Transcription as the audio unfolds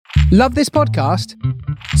Love this podcast?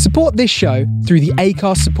 Support this show through the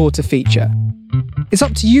Acast supporter feature. It's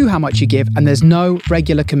up to you how much you give, and there's no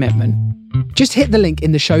regular commitment. Just hit the link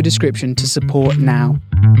in the show description to support now.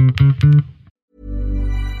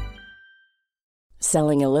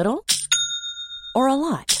 Selling a little or a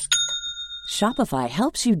lot? Shopify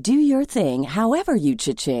helps you do your thing however you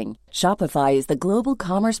cha-ching. Shopify is the global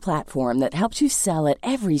commerce platform that helps you sell at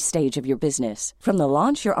every stage of your business. From the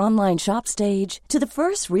launch your online shop stage to the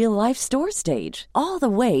first real-life store stage, all the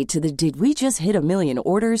way to the did we just hit a million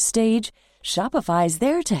orders stage. Shopify is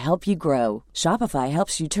there to help you grow. Shopify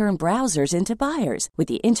helps you turn browsers into buyers with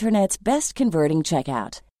the internet's best converting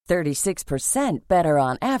checkout. 36% better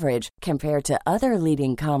on average compared to other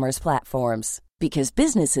leading commerce platforms. Because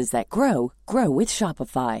businesses that grow, grow with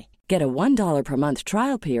Shopify. Get a $1 per month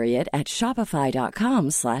trial period at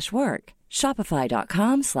shopify.com/work.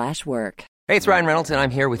 Shopify.com/work. Hey, it's Ryan Reynolds, and I'm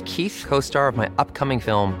here with Keith, co-star of my upcoming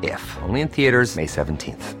film, If, only in theaters May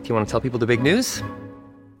 17th. Do you want to tell people the big news?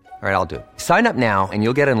 All right, I'll do it. Sign up now and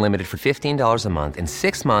you'll get unlimited for $15 a month and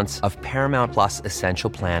 6 months of Paramount Plus Essential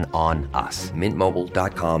Plan on us.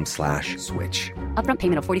 MintMobile.com/switch. Upfront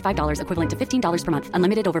payment of $45 equivalent to $15 per month.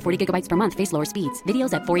 Unlimited over 40 gigabytes per month. Face lower speeds.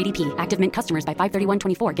 Videos at 480p. Active Mint customers by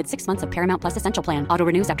 531.24 get 6 months of Paramount Plus Essential Plan. Auto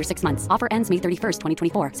renews after 6 months. Offer ends May 31st,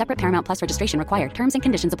 2024. Separate Paramount Plus registration required. Terms and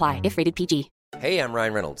conditions apply if rated PG. Hey, I'm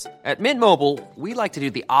Ryan Reynolds. At Mint Mobile, we like to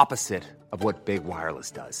do the opposite of what Big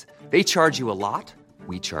Wireless does. They charge you a lot.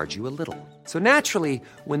 We charge you a little. So naturally,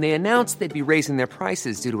 when they announced they'd be raising their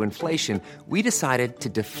prices due to inflation, we decided to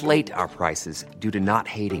deflate our prices due to not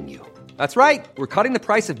hating you. That's right. We're cutting the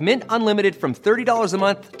price of Mint Unlimited from $30 a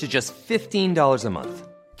month to just $15 a month.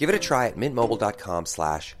 Give it a try at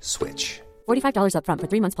mintmobile.com/switch. $45 upfront for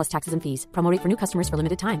 3 months plus taxes and fees. Promo rate for new customers for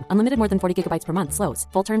limited time. Unlimited more than 40 gigabytes per month. Slows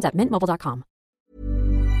full terms at mintmobile.com.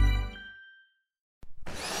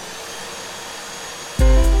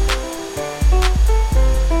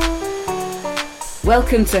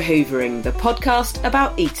 Welcome to Hoovering, the podcast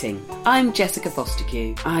about eating. I'm Jessica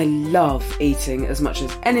Fostekew. I love eating as much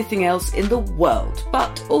as anything else in the world,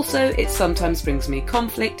 but also it sometimes brings me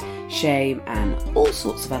conflict, shame, and all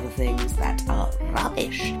sorts of other things that are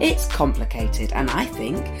rubbish. It's complicated and I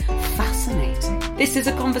think fascinating. This is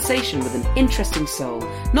a conversation with an interesting soul,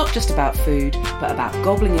 not just about food, but about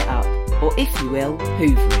gobbling it up, or if you will,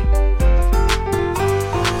 hoovering.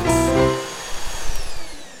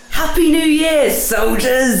 Happy New Year,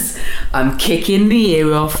 soldiers! I'm kicking the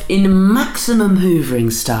year off in maximum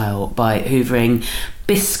hoovering style by hoovering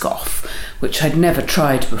Biscoff, which I'd never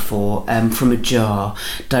tried before, from a jar,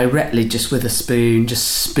 directly just with a spoon, just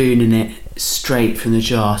spooning it straight from the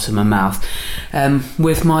jar to my mouth,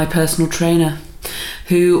 with my personal trainer,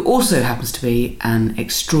 who also happens to be an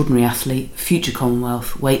extraordinary athlete, future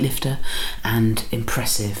Commonwealth weightlifter, and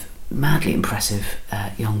madly impressive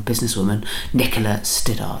young businesswoman, Nicola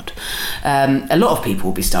Stiddard. A lot of people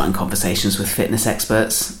will be starting conversations with fitness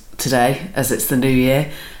experts today, as it's the new year,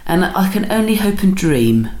 and I can only hope and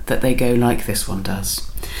dream that they go like this one does.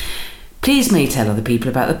 Please may tell other people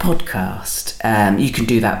about the podcast. You can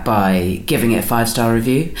do that by giving it a 5-star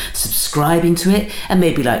review, subscribing to it, and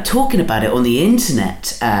maybe talking about it on the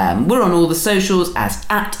internet. We're on all the socials as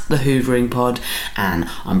 @TheHooveringPod, and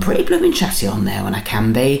I'm pretty blooming chatty on there when I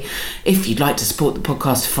can be. If you'd like to support the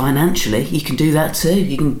podcast financially, you can do that too.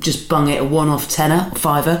 You can just bung it a one-off tenner,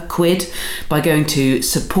 £5, quid, by going to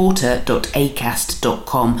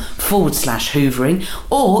supporter.acast.com/hoovering,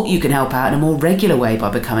 or you can help out in a more regular way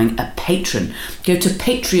by becoming a patron. Go to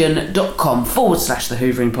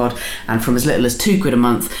patreon.com/theHooveringPod, and from as little as £2 a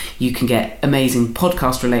month, you can get amazing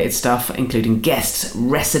podcast related stuff, including guests,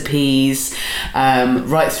 recipes,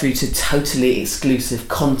 right through to totally exclusive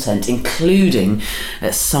content, including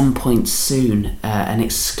at some point soon an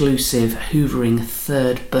exclusive Hoovering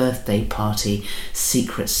 3rd birthday party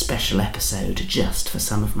secret special episode just for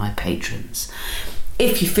some of my patrons.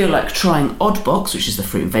 If you feel like trying Oddbox, which is the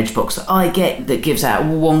fruit and veg box that I get that gives out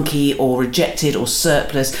wonky or rejected or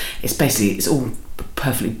surplus, it's all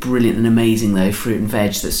perfectly brilliant and amazing though, fruit and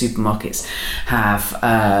veg that supermarkets have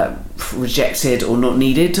rejected or not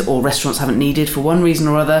needed, or restaurants haven't needed for one reason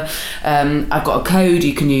or other. I've got a code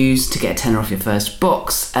you can use to get a tenner off your first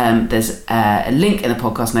box. There's a link in the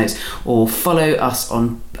podcast notes, or follow us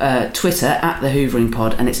on Twitter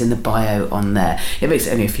 @TheHooveringPod, and it's in the bio on there. It makes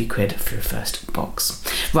it only a few quid for your first box.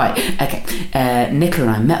 Right, okay. Nicola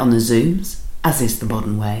and I met on the Zooms, as is the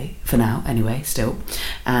modern way, for now anyway, still.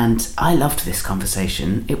 And I loved this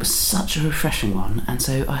conversation. It was such a refreshing one, and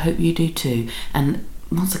so I hope you do too. And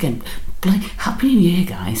once again, Happy New Year,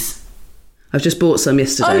 guys. I've just bought some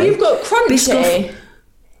yesterday. Oh, you've got Crunchy. Biscoff.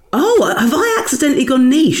 Oh, have I accidentally gone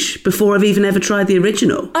niche before I've even ever tried the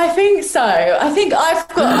original? I think so. I think I've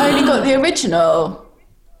only got the original.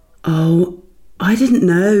 Oh, I didn't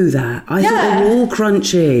know that. I thought they were all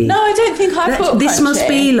crunchy. No, I don't think I've got This crunchy.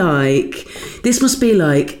 must be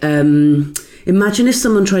like, imagine if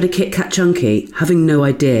someone tried a Kit Kat Chunky, having no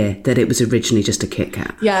idea that it was originally just a Kit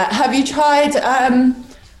Kat. Yeah, have you tried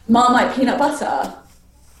Marmite peanut butter?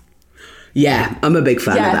 Yeah, I'm a big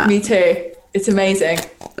fan of that. Yeah, me too. It's amazing.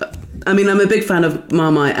 I mean, I'm a big fan of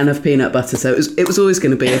Marmite and of peanut butter, so it was always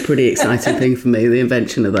going to be a pretty exciting thing for me, the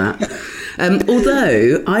invention of that.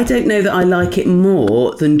 Although, I don't know that I like it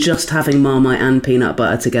more than just having Marmite and peanut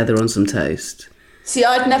butter together on some toast. See,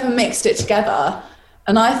 I'd never mixed it together.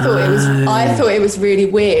 And I thought it was really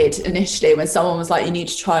weird initially when someone was like, you need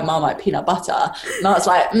to try Marmite peanut butter. And I was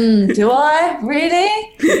like, do I?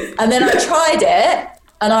 Really? And then I tried it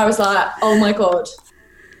and I was like, oh my God.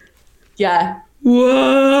 Yeah.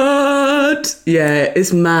 What? Yeah,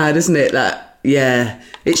 it's mad, isn't it?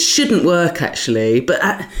 It shouldn't work actually, but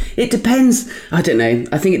it depends. I don't know.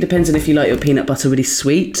 I think it depends on if you like your peanut butter really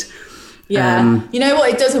sweet. Yeah. You know what?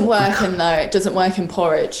 It doesn't work in though. It doesn't work in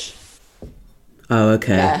porridge. Oh,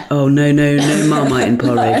 okay. Yeah. Oh, no Marmite in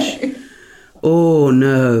porridge. No. Oh,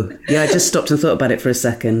 no. Yeah, I just stopped and thought about it for a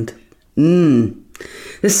second.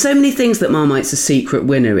 There's so many things that Marmite's a secret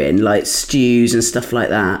winner in, like stews and stuff like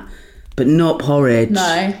that, but not porridge.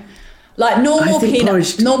 No. Like normal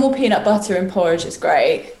peanut butter in porridge is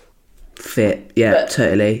great. Fit, yeah, but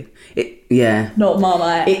totally. Not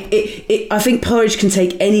Marmite. I think porridge can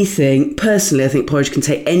take anything. Personally, I think porridge can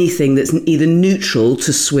take anything that's either neutral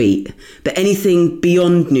to sweet, but anything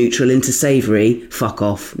beyond neutral into savoury, fuck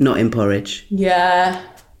off. Not in porridge. Yeah.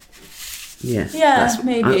 Yeah,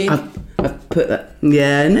 maybe. I've put that.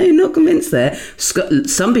 Yeah, no, not convinced there.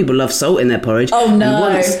 Some people love salt in their porridge. Oh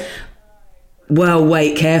no. Well,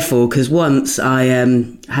 wait, careful, because once I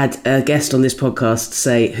had a guest on this podcast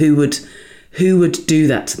say who would do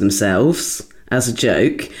that to themselves as a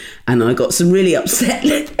joke, and I got some really upset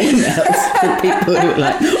emails from people who were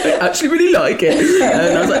like, I actually really like it.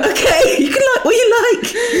 And I was like, okay, you can like what you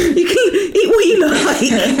like. You can eat what you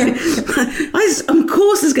like. Of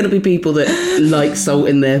course there's going to be people that like salt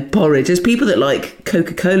in their porridge. There's people that like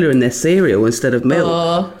Coca-Cola in their cereal instead of milk.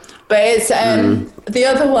 Oh, but it's the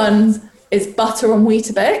other one is butter on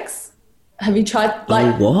Weetabix. Have you tried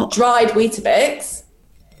dried Weetabix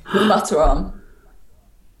with butter on?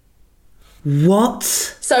 What?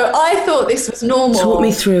 So I thought this was normal. Talk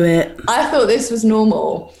me through it. I thought this was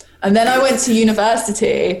normal. And then I went to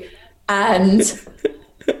university and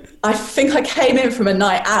I think I came in from a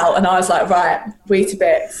night out and I was like, right,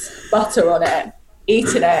 Weetabix, butter on it,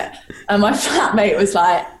 eating it. And my flatmate was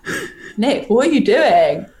like, Nick, what are you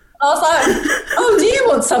doing? I was like, oh, do you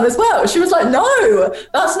want some as well? She was like, no,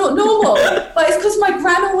 that's not normal. But it's because my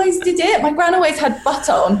gran always did it. My gran always had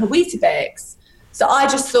butter on her Weetabix. So I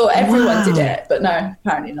just thought everyone did it. But no,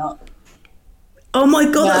 apparently not. Oh my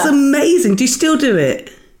God, that's amazing. Do you still do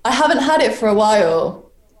it? I haven't had it for a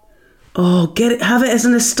while. Oh, get it. Have it as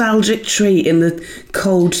a nostalgic treat in the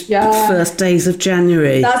cold first days of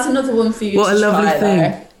January. That's another one for you to try. What a lovely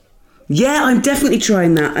thing. Though. Yeah, I'm definitely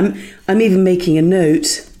trying that. I'm even making a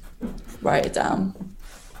note. Write it down.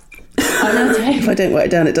 If I don't write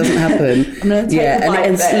it down, it doesn't happen. I'm going to take a bite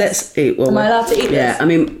of it. Let's eat. Well, am I allowed to eat this? Yeah, I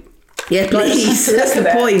mean, yeah, please. That's the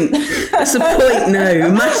point. That's the point. No,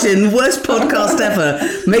 imagine, worst podcast ever.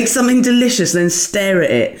 Make something delicious, then stare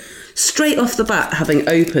at it. Straight off the bat, having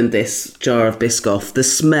opened this jar of Biscoff, the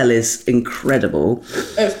smell is incredible.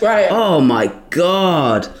 It's great. Oh my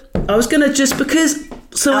God. I was going to just because...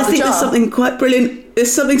 So I think there's something quite brilliant.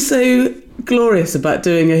 There's something so glorious about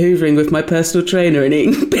doing a hoovering with my personal trainer and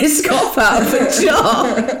eating Biscoff out of a jar.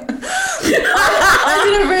 I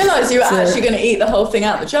didn't realise you were actually going to eat the whole thing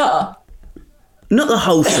out of the jar. Not the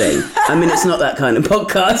whole thing. I mean, it's not that kind of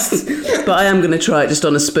podcast, but I am going to try it just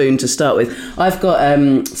on a spoon to start with. I've got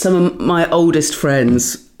some of my oldest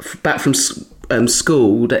friends back from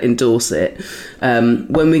school in Dorset.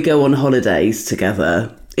 When we go on holidays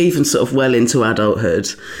together, even sort of well into adulthood,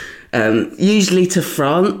 usually to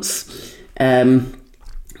France,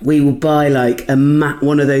 we will buy like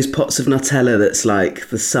one of those pots of Nutella that's like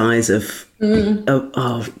the size of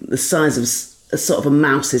the size of a sort of a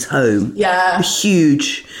mouse's home. Yeah,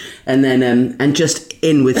 huge, and then and just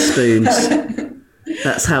in with spoons.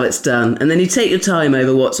 That's how it's done. And then you take your time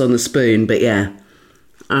over what's on the spoon. But yeah,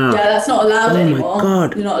 that's not allowed anymore. Oh my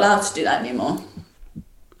God, you're not allowed to do that anymore.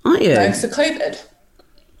 Aren't you? Thanks to COVID.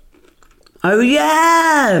 Oh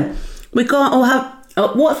yeah, we can't all have.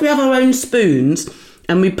 What if we have our own spoons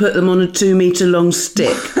And we put them on a 2 metre long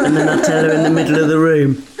stick, and then I tell her in the middle of the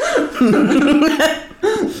room.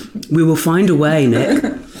 We will find a way, Nick.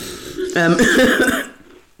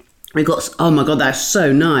 We got. Oh my God, that's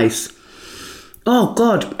so nice. Oh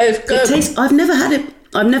God, it's good. It tastes. I've never had it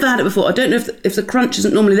before. I don't know if the crunch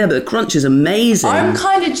isn't normally there, but the crunch is amazing. I'm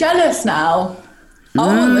kind of jealous now. I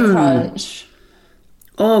want the crunch.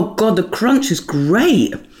 Oh God, the crunch is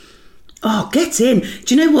great. Oh, get in.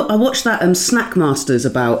 Do you know what? I watched that Snack Masters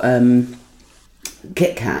about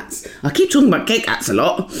Kit Kats. I keep talking about Kit Kats a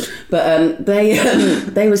lot, but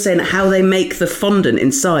they were saying that how they make the fondant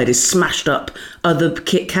inside is smashed up other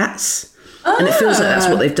Kit Kats. And it feels like that's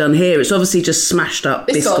what they've done here. It's obviously just smashed up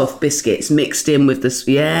Biscoff biscuits mixed in with this.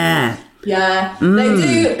 Yeah. Yeah. They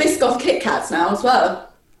do Biscoff Kit Kats now as well.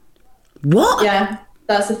 What? Yeah,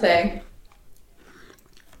 that's the thing.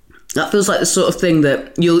 That feels like the sort of thing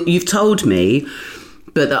that you've told me,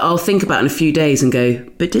 but that I'll think about in a few days and go,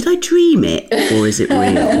 but did I dream it or is it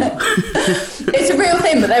real? It's a real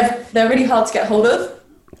thing, but they're really hard to get hold of.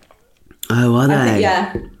 Oh, are they?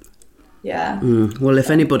 Yeah. Well, if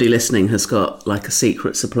anybody listening has got like a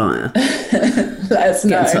secret supplier, let us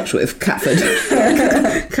know. Get in touch with Catford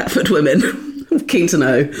women. I'm keen to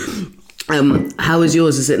know. How is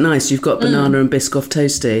yours? Is it nice? You've got banana and Biscoff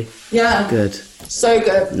toasty. Yeah. Good. So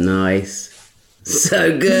good. Nice.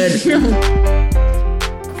 So good. Say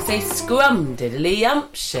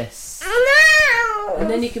scrumdiddly-umptious. And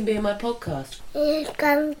then you can be in my podcast.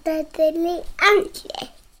 Scrumdiddly-umptious.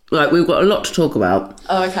 Right, we've got a lot to talk about.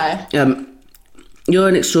 Oh, okay. You're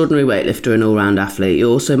an extraordinary weightlifter and all-round athlete. You're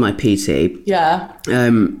also my PT. Yeah.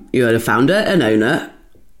 You're the founder and owner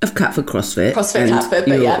of Catford CrossFit. CrossFit Catford,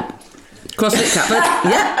 but yeah. CrossFit Catford,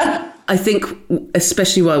 yeah. I think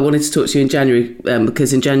especially why I wanted to talk to you in January,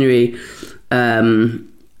 because in January,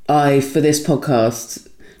 I, for this podcast,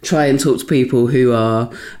 try and talk to people who are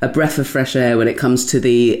a breath of fresh air when it comes to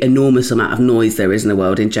the enormous amount of noise there is in the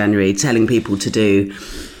world in January, telling people to do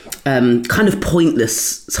kind of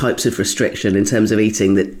pointless types of restriction in terms of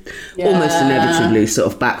eating that almost inevitably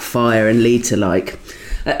sort of backfire and lead to like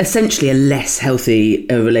essentially a less healthy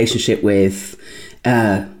relationship with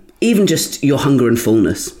even just your hunger and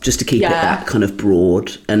fullness, just to keep it that kind of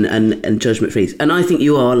broad and judgment free. And I think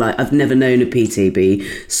you are like, I've never known a PT be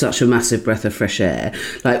such a massive breath of fresh air.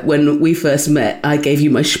 Like when we first met, I gave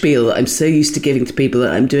you my spiel that I'm so used to giving to people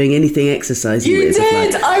that I'm doing anything exercising with. You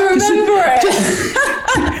did, like, I remember it.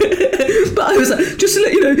 But I was like, just to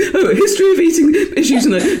let you know, a history of eating issues,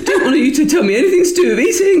 and I don't want you to tell me anything to do with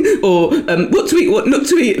eating or what to eat, what not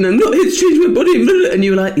to eat, and I'm not here to change my body. And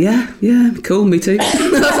you were like, yeah, cool, me too. And I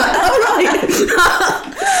was like, all right.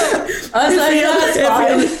 I was like,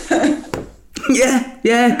 that's fine.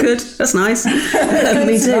 Yeah, good. That's nice.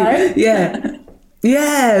 Me too. Right.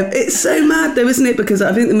 Yeah, it's so mad though, isn't it? Because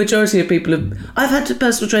I think the majority of people I've had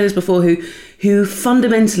personal trainers before who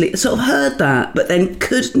fundamentally sort of heard that, but then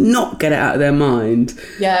could not get it out of their mind.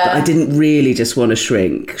 Yeah. That I didn't really just want to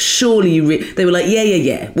shrink. Surely they were like,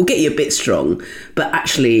 yeah, we'll get you a bit strong, but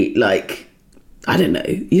actually, like, I don't know,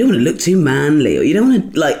 you don't want to look too manly, or you don't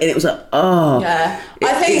want to like. And it was like, I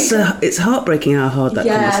think it's heartbreaking how hard that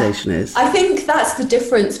conversation is. I think that's the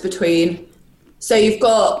difference between. So you've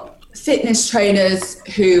got fitness trainers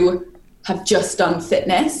who have just done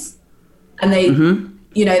fitness, and they,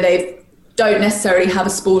 they don't necessarily have a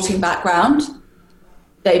sporting background.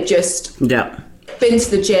 They've just been to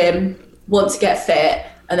the gym, want to get fit,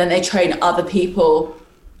 and then they train other people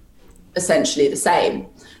essentially the same,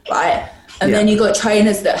 right? And then you've got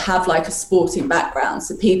trainers that have like a sporting background,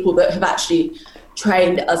 so people that have actually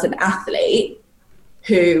trained as an athlete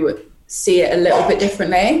who see it a little bit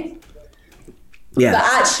differently. Yeah, but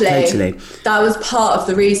actually, totally. That was part of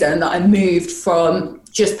the reason that I moved from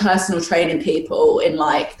just personal training people in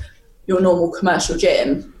like your normal commercial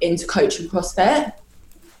gym into coaching CrossFit.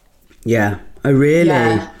 Yeah,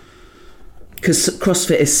 because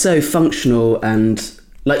CrossFit is so functional and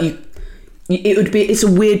like it's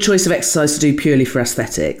a weird choice of exercise to do purely for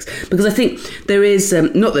aesthetics, because I think there is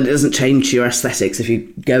not that it doesn't change your aesthetics if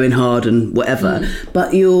you go in hard and whatever,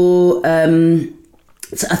 but you're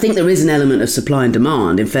so I think there is an element of supply and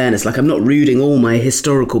demand, in fairness. Like, I'm not rooting all my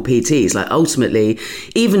historical PTs. Like, ultimately,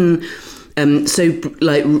 even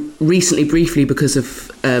recently, briefly, because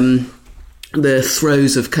of the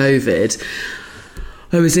throes of COVID,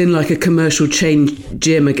 I was in like a commercial chain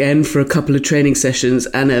gym again for a couple of training sessions,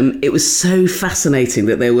 and it was so fascinating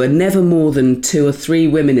that there were never more than 2 or 3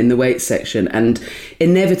 women in the weight section, and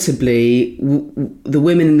inevitably the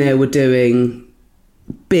women in there were doing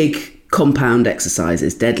big compound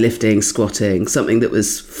exercises, deadlifting, squatting, something that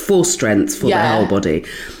was for strength for their whole body.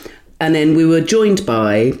 And then we were joined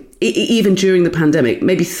by, even during the pandemic,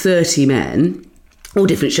 maybe 30 men, all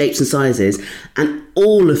different shapes and sizes, and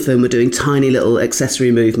all of them were doing tiny little accessory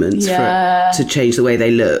movements to change the way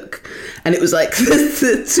they look. And it was like,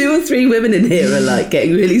 the 2 or 3 women in here are like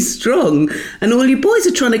getting really strong, and all you boys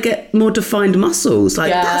are trying to get more defined muscles.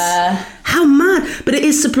 Like, that's how mad. But it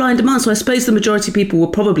is supply and demand. So I suppose the majority of people were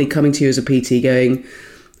probably coming to you as a PT going,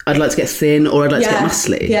 I'd like to get thin, or I'd like to get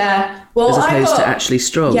muscly. Yeah. Well, as opposed to actually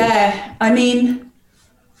strong. Yeah. I mean,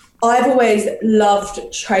 I've always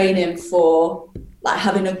loved training for like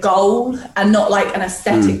having a goal, and not like an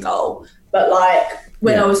aesthetic goal, but like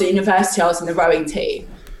when I was at university, I was in the rowing team.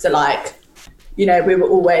 So like, you know, we were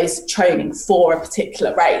always training for a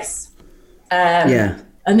particular race. And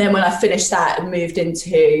then when I finished that and moved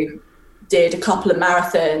into, did a couple of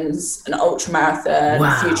marathons, an ultra marathon,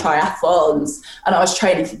 a few triathlons, and I was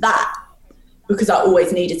training for that because I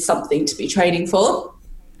always needed something to be training for.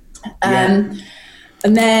 And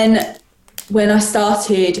then when I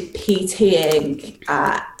started PTing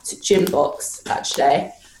at Gymbox,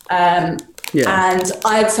 actually, and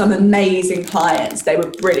I had some amazing clients. They were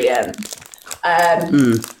brilliant.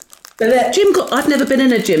 But I've never been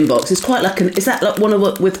in a Gymbox. It's quite like is that like one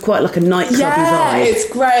of with quite like a nightclubby vibe? It's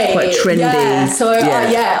great. Quite trendy. Yeah. So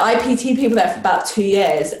I PT people there for about 2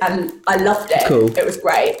 years, and I loved it. Cool. It was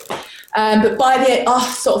great. But by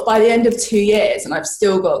the end of 2 years, and I've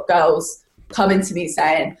still got girls coming to me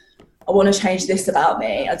saying, I want to change this about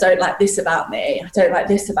me. I don't like this about me. I don't like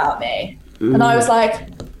this about me. And I was like,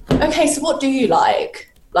 okay, so what do you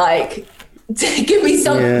like? Like, give me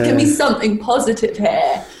something positive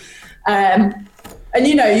here. And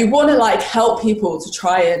you know, you want to like help people to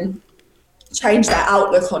try and change their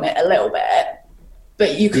outlook on it a little bit,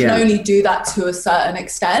 but you can only do that to a certain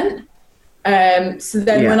extent. So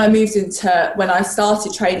then when I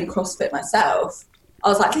started training CrossFit myself, I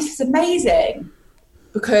was like, this is amazing,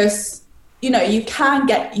 because you know, you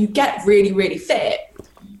get really, really fit.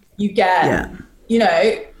 You get, you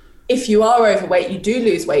know, if you are overweight, you do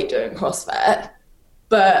lose weight doing CrossFit,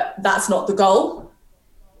 but that's not the goal.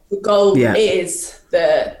 The goal is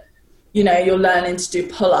that, you know, you're learning to do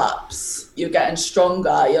pull-ups, you're getting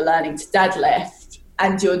stronger, you're learning to deadlift,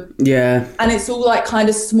 and and it's all like kind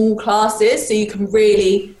of small classes, so you can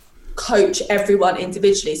really coach everyone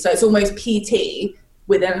individually. So it's almost PT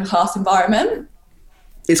within a class environment.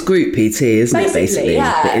 It's group PT, isn't it, basically?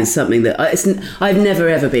 Yeah. It is something that I've never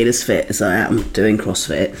ever been as fit as I am doing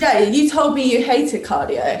CrossFit. Yeah, you told me you hated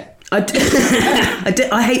cardio.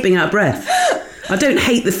 I hate being out of breath. I don't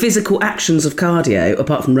hate the physical actions of cardio,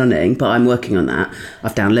 apart from running, but I'm working on that.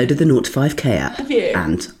 I've downloaded the 0 to 5K app. Have you?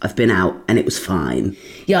 And I've been out and it was fine.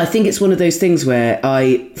 Yeah, I think it's one of those things where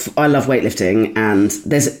I love weightlifting, and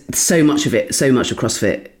there's so much of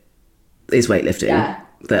CrossFit is weightlifting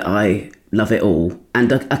that I love it all.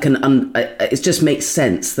 And it just makes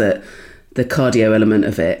sense that the cardio element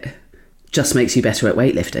of it just makes you better at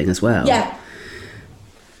weightlifting as well. Yeah.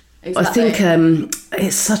 Exactly. I think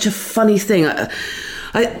it's such a funny thing.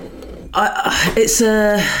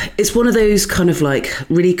 It's one of those kind of like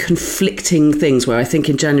really conflicting things where I think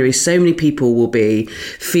in January so many people will be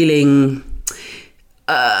feeling,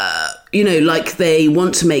 you know, like they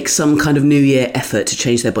want to make some kind of New Year effort to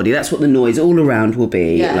change their body. That's what the noise all around will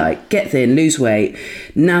be. Like, get thin, lose weight.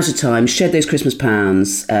 Now's the time. Shed those Christmas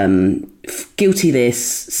pounds. Guilty this,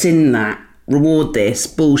 sin that. Reward this,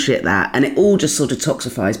 bullshit that, and it all just sort of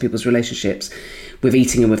toxifies people's relationships with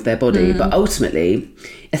eating and with their body. But ultimately,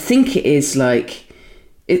 I think it is like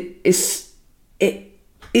it's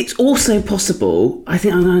also possible. I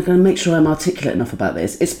think I'm going to make sure I'm articulate enough about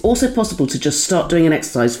this. It's also possible to just start doing an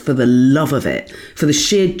exercise for the love of it, for the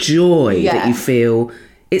sheer joy that you feel.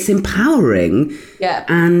 It's empowering,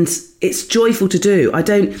 and it's joyful to do.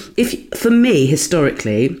 For me,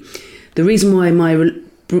 historically, the reason why my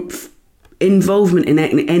involvement in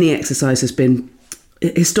any exercise has been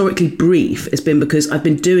historically brief has been because I've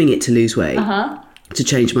been doing it to lose weight, to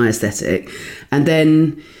change my aesthetic, and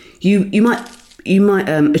then you might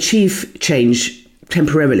achieve change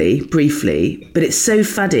temporarily, briefly, but it's so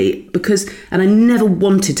faddy and I never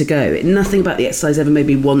wanted to go. Nothing about the exercise ever made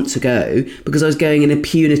me want to go, because I was going in a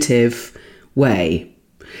punitive way,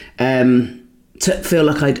 to feel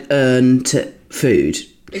like I'd earned food.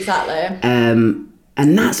 Exactly.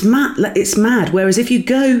 And that's mad. It's mad. Whereas if you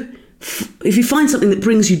find something that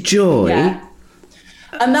brings you joy.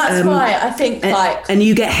 And that's why I think and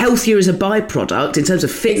you get healthier as a byproduct in terms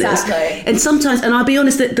of fitness. Exactly. And sometimes, and I'll be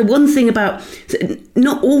honest, that the one thing about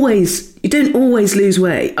you don't always lose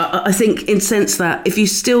weight. I think in the sense that if you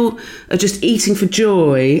still are just eating for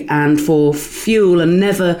joy and for fuel and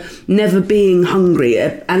never being hungry,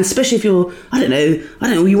 and especially if you're, I don't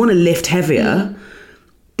know, you want to lift heavier,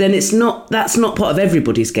 then that's not part of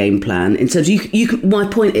everybody's game plan. In terms of my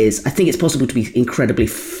point is, I think it's possible to be incredibly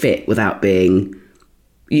fit without being,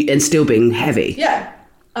 and still being heavy. Yeah,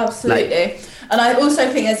 absolutely. And I also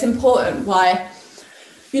think it's important why,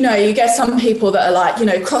 you get some people that are like,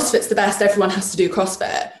 CrossFit's the best, everyone has to do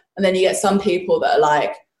CrossFit. And then you get some people that are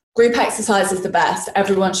like, group exercise is the best,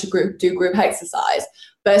 everyone should do group exercise.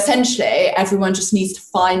 But essentially, everyone just needs to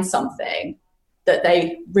find something that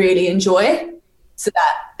they really enjoy so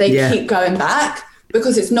that they keep going back.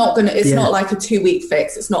 Because it's not not like a 2-week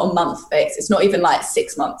fix, it's not a month fix, it's not even like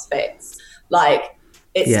 6 months fix. Like,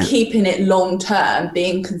 it's keeping it long term,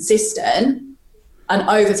 being consistent. And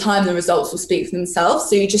over time, the results will speak for themselves.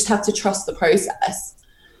 So you just have to trust the process.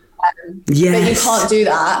 But you can't do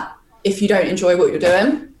that if you don't enjoy what you're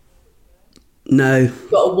doing. No.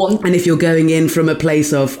 You've got to want. And if you're going in from a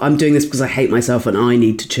place of, I'm doing this because I hate myself and I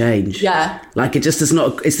need to change. Yeah. Like, it just does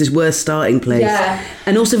not, it's this worst starting place. Yeah.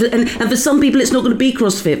 And also, and for some people, it's not going to be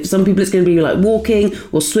CrossFit. For some people, it's going to be like walking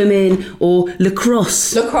or swimming or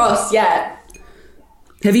lacrosse. Lacrosse, yeah.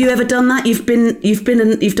 Have you ever done that? You've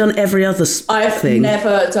done every other thing. I've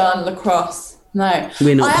never done lacrosse. No.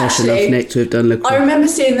 We're not posh enough, Nick, to have done lacrosse. I remember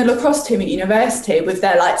seeing the lacrosse team at university with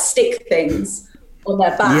their like stick things on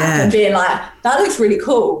their back and being like, that looks really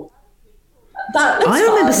cool. That looks I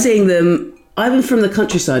remember fun. seeing them. I'm from the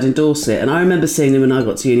countryside in Dorset, and I remember seeing them when I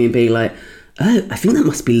got to uni and being like, oh, I think that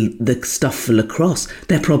must be the stuff for lacrosse.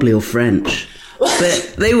 They're probably all French.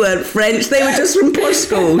 But they weren't French, they were just from posh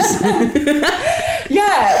schools.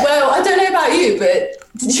 Yeah, well, I don't know about you, but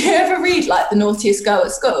did you ever read like The Naughtiest Girl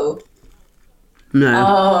at School? No.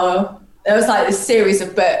 Oh, there was like this series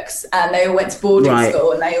of books and they all went to boarding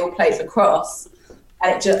school and they all played lacrosse.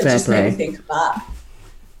 And it just made me think of that.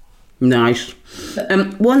 Nice.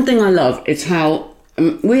 One thing I love is how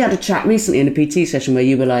we had a chat recently in a PT session where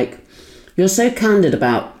you were like, you're so candid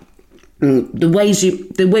about the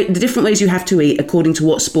different ways you have to eat according to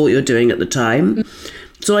what sport you're doing at the time.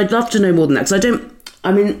 So I'd love to know more than that, because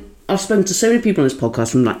I've spoken to so many people on this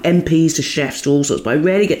podcast, from like MPs to chefs to all sorts, but I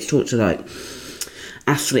rarely get to talk to like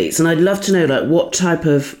athletes, and I'd love to know like what type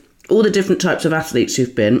of, all the different types of athletes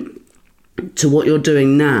you've been to what you're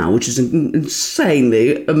doing now, which is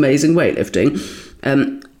insanely amazing weightlifting.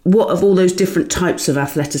 What have all those different types of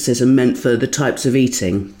athleticism meant for the types of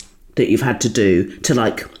eating that you've had to do to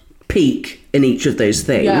like peak in each of those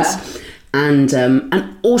things? Yeah. And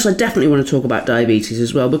also I definitely want to talk about diabetes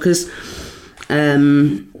as well, because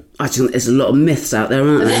I think there's a lot of myths out there,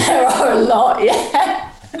 aren't there? There are a lot, yeah.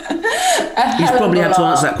 You've probably had to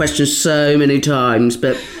answer that question so many times,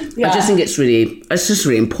 but I just think it's just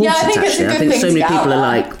really important. Yeah, I think it's a good I think thing so many to people get are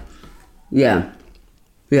out like,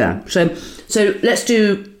 yeah. So let's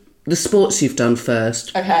do the sports you've done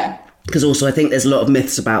first. Okay. Because also I think there's a lot of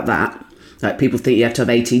myths about that. Like, people think you have to have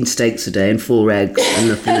 18 steaks a day and 4 eggs and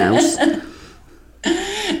nothing else.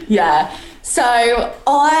 Yeah. So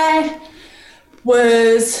I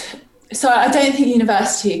don't think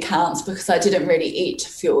university counts because I didn't really eat to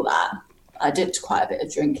fuel that. I did quite a bit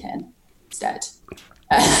of drinking instead.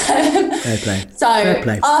 Fair play. So Fair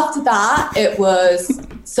play. After that, it was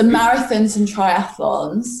some marathons and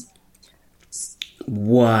triathlons.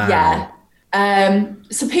 Wow. Yeah.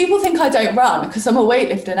 So people think I don't run because I'm a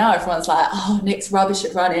weightlifter now. Everyone's like, oh, Nick's rubbish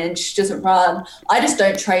at running. She doesn't run. I just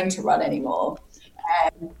don't train to run anymore.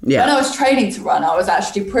 When I was training to run, I was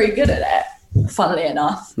actually pretty good at it, funnily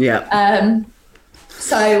enough. Yeah.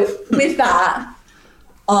 So with that,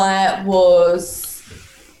 I was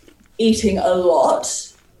eating a lot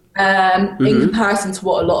in comparison to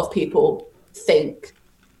what a lot of people think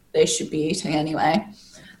they should be eating anyway.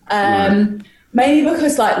 Mainly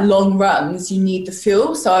because like long runs, you need the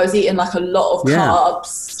fuel. So I was eating like a lot of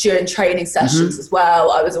carbs during training sessions as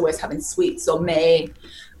well. I was always having sweets on me,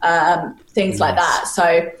 things like that.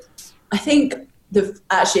 So I think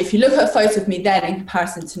actually, if you look at a photo of me then in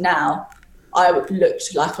comparison to now, I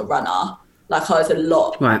looked like a runner. Like I was a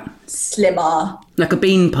lot slimmer. Like a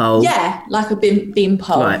beanpole? Yeah, like a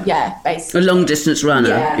beanpole. Right. Yeah, basically. A long distance runner.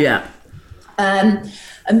 Yeah.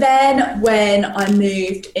 And then when I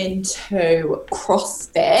moved into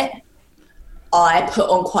CrossFit, I put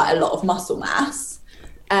on quite a lot of muscle mass,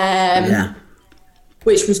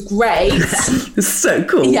 which was great. It's so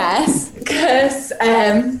cool. Yes, because,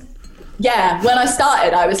 when I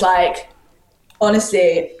started, I was like,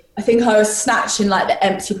 honestly, I think I was snatching like the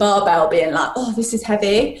empty barbell, being like, oh, this is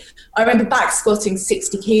heavy. I remember back squatting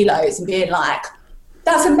 60 kilos and being like,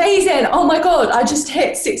 that's amazing. Oh my God, I just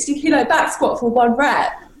hit 60 kilo back squat for 1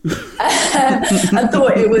 rep. I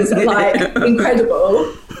thought it was like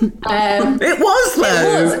incredible. It was though.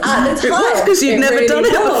 It was at the time. It was because you'd never done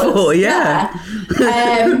it before. Yeah.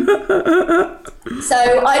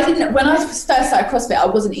 So I didn't. When I first started CrossFit, I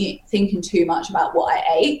wasn't thinking too much about what I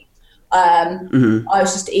ate. I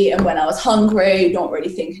was just eating when I was hungry, not really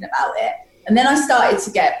thinking about it. And then I started to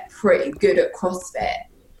get pretty good at CrossFit,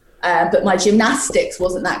 but my gymnastics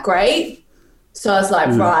wasn't that great. So I was like,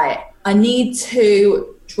 right, I need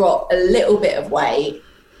to drop a little bit of weight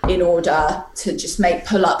in order to just make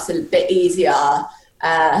pull-ups a bit easier,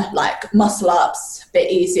 like muscle-ups a bit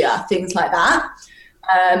easier, things like that.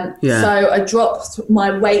 So I dropped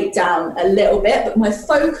my weight down a little bit, but my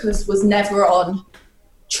focus was never on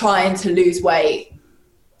trying to lose weight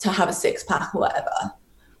to have a six-pack or whatever.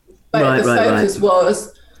 But the focus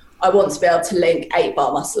was, I want to be able to link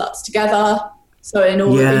 8-bar muscle-ups together. So in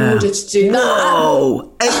order to do that...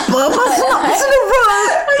 Whoa! 8-bar muscle-ups in a row!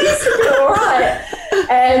 I used to be all right.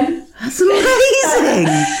 That's amazing!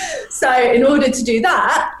 So in order to do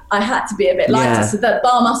that, I had to be a bit lighter. So the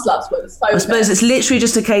bar muscle-ups were the focus. I suppose it's literally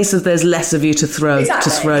just a case of there's less of you to throw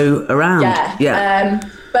around. Yeah.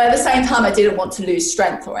 But at the same time, I didn't want to lose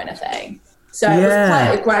strength or anything. So it was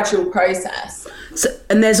quite a gradual process. So,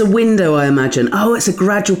 and there's a window, I imagine. Oh, it's a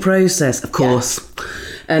gradual process, of course.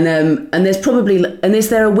 Yeah. And there's probably, and is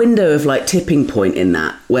there a window of like tipping point in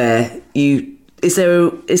that where is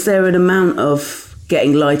there an amount of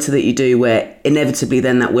getting lighter that you do where inevitably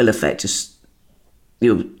then that will affect just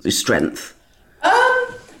your strength?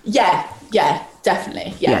 Yeah,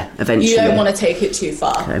 definitely. Yeah, eventually. You don't want to take it too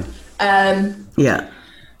far. Okay.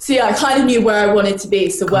 So I kind of knew where I wanted to be,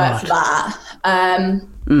 so worked for that. And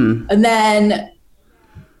then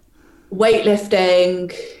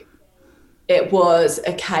weightlifting, it was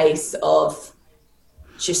a case of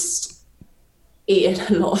just eating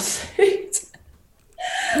a lot of food.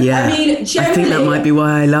 Yeah, I mean, I think that might be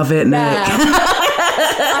why I love it, Nick.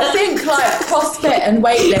 I think like CrossFit and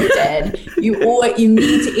weightlifting, you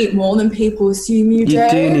need to eat more than people assume you do. You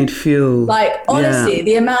do need fuel. Like honestly,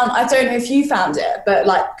 the amount, I don't know if you found it, but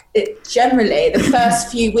like it generally the first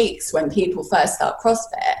few weeks when people first start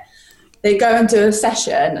CrossFit, they go and do a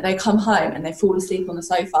session, they come home and they fall asleep on the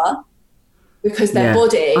sofa because their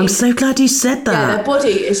body... I'm so glad you said that. Yeah, their body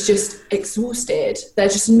is just exhausted. They're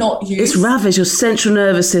just not used... It's ravaged, your central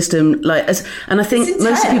nervous system. And I think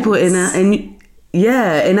most people in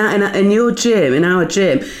your gym, in our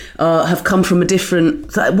gym, have come from a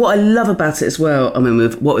different... What I love about it as well, I mean,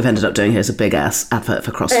 what we've ended up doing here is a big ass advert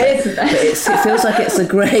for CrossFit. It feels like it's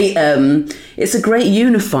a great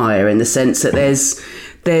unifier in the sense that there's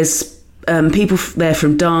people there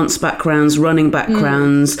from dance backgrounds, running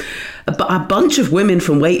backgrounds, a bunch of women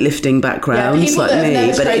from weightlifting backgrounds like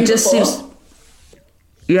me, but it just seems...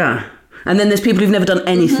 Yeah. And then there's people who've never done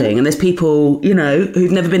anything, and there's people,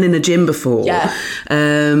 who've never been in a gym before. Yeah.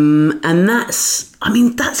 And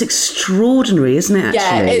that's extraordinary, isn't it, actually?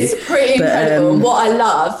 Yeah, it's pretty incredible. And what I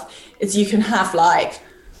love is you can have,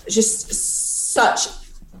 just such,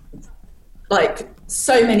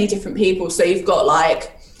 so many different people. So you've got,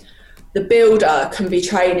 the builder can be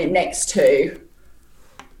training next to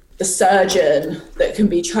the surgeon that can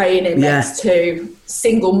be training next to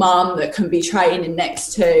single mum that can be training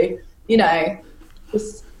next to...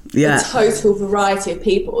 just a total variety of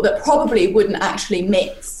people that probably wouldn't actually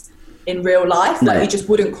mix in real life. You just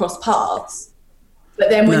wouldn't cross paths. But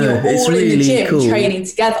then when you're all in the gym training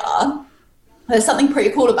together, there's something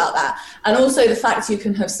pretty cool about that. And also the fact you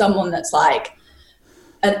can have someone that's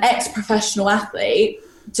an ex-professional athlete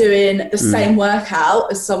doing the same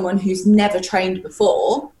workout as someone who's never trained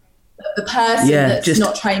before. The person that's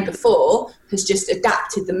not trained before has just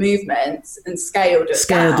adapted the movements and scaled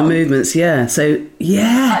the movements, So,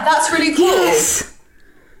 that's really cool. Yes.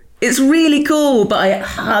 It's really cool, but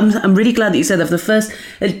I'm really glad that you said that.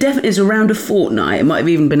 It definitely is around a fortnight. It might have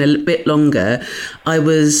even been a bit longer. I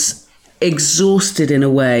was exhausted in a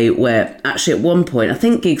way where actually at one point, I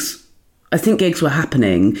think gigs were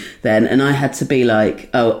happening then, and I had to be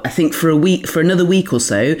I think for another week or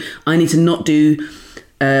so, I need to not do...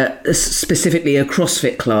 specifically a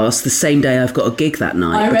CrossFit class the same day I've got a gig that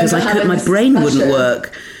night because my brain wouldn't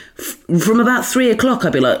work. From about 3:00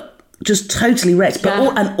 I'd be just totally wrecked,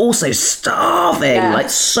 and also starving,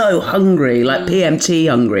 so hungry, PMT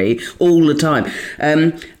hungry all the time.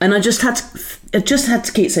 And I just had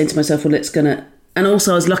to keep saying to myself, well, And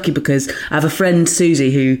also I was lucky because I have a friend,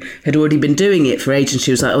 Susie, who had already been doing it for ages, and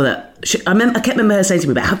she was like, I kept remember her saying to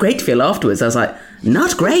me about how great to feel afterwards. I was like,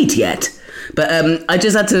 not great yet. But I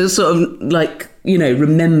just had to sort of like,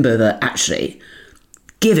 remember that actually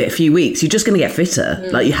give it a few weeks. You're just going to get fitter.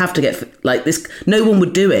 Like you have to get like this. No one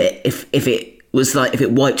would do it if it was like, if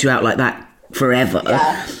it wiped you out like that forever.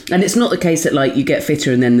 Yeah. And it's not the case that like you get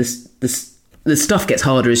fitter and then the stuff gets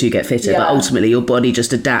harder as you get fitter. But ultimately your body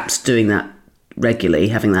just adapts doing that regularly,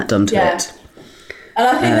 having that done to it. And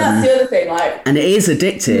I think that's the other thing, like, and it is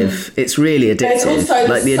addictive. It's really addictive. There's also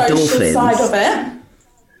like the endorphins side of it.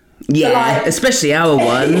 Yeah, like, especially our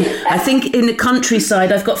one. I think in the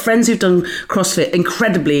countryside, I've got friends who've done CrossFit,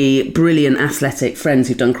 incredibly brilliant athletic friends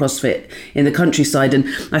who've done CrossFit in the countryside. And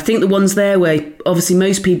I think the ones there where obviously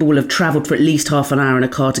most people will have travelled for at least half an hour in a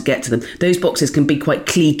car to get to them, those boxes can be quite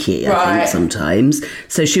cliquey, I think, sometimes.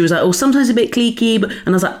 So she was like, oh, sometimes a bit cliquey. And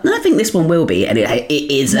I was like, no, I think this one will be. And it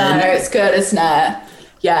isn't. No, it's good, isn't it?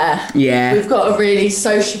 Yeah. Yeah. We've got a really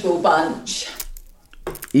sociable bunch.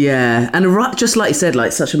 Yeah, and just like you said,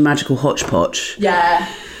 like such a magical hodgepodge. Yeah.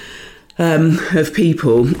 Of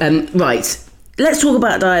people. Right, let's talk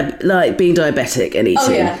about being diabetic and eating. Oh,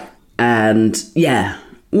 yeah. And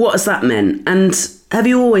what has that meant? And have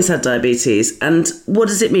you always had diabetes? And what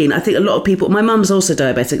does it mean? I think a lot of people. My mum's also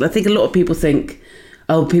diabetic. I think a lot of people think,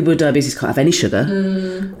 oh, people with diabetes can't have any sugar.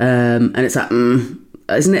 And it's like,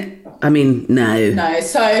 isn't it? I mean, no. No.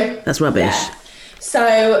 So that's rubbish. Yeah.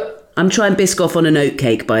 So. I'm trying Biscoff on an oat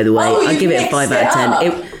cake, by the way. I give it a 5 out of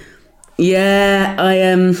 10.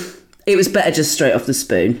 It was better just straight off the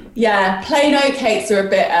spoon. Yeah, plain oat cakes are a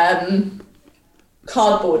bit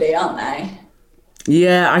cardboardy, aren't they?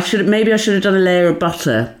 Yeah, I should have done a layer of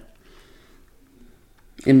butter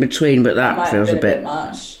in between, but that feels a bit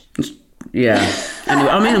much. Yeah. Anyway,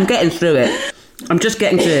 I mean, I'm getting through it. I'm just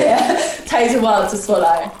getting through it. Takes a while to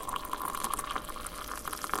swallow.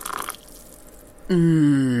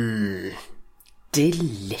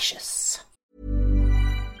 Delicious.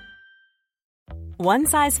 One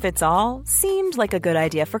size fits all seemed like a good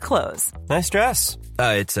idea for clothes. Nice dress.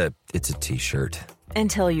 It's a t-shirt.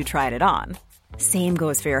 Until you tried it on. Same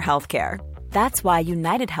goes for your healthcare. That's why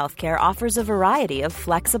United Healthcare offers a variety of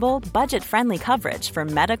flexible, budget-friendly coverage for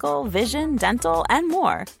medical, vision, dental, and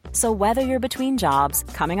more. So whether you're between jobs,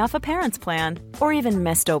 coming off a parent's plan, or even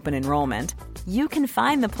missed open enrollment, you can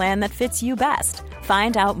find the plan that fits you best.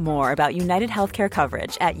 Find out more about United Healthcare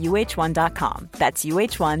coverage at uh1.com. That's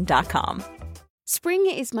uh1.com. Spring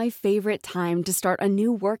is my favorite time to start a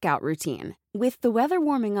new workout routine. With the weather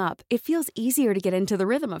warming up, it feels easier to get into the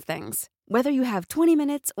rhythm of things. Whether you have 20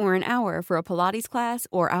 minutes or an hour for a Pilates class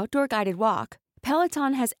or outdoor guided walk,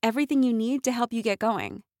 Peloton has everything you need to help you get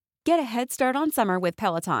going. Get a head start on summer with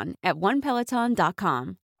Peloton at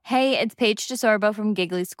onepeloton.com. Hey, it's Paige DeSorbo from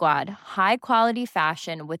Giggly Squad. High quality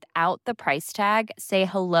fashion without the price tag. Say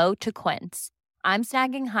hello to Quince. I'm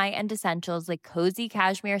snagging high-end essentials like cozy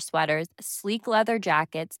cashmere sweaters, sleek leather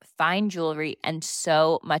jackets, fine jewelry, and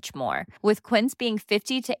so much more. With Quince being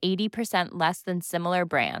 50 to 80% less than similar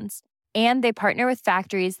brands. And they partner with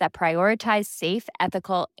factories that prioritize safe,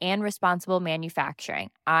 ethical, and responsible manufacturing.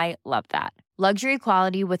 I love that. Luxury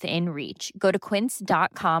quality within reach. Go to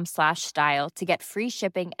quince.com/style to get free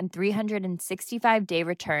shipping and 365-day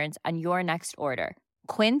returns on your next order.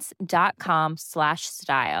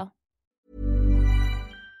 Quince.com/style.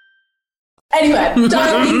 Anyway,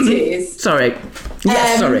 diabetes. Sorry.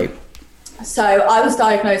 Yes, sorry. So I was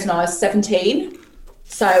diagnosed when I was 17.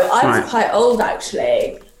 So I was quite old,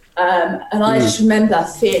 actually. And I just remember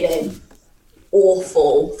feeling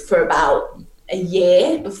awful for about a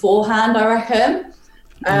year beforehand, I reckon.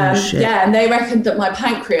 Yeah, and they reckoned that my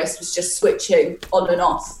pancreas was just switching on and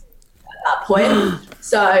off at that point.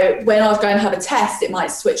 So when I was going to have a test, it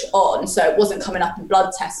might switch on. So it wasn't coming up in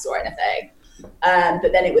blood tests or anything.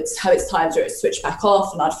 But then it would have its times where it would switch back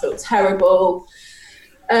off and I'd feel terrible.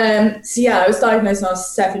 So yeah, I was diagnosed when I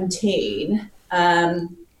was 17. And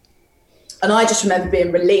I just remember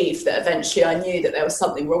being relieved that eventually I knew that there was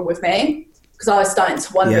something wrong with me because I was starting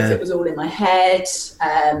to wonder if it was all in my head.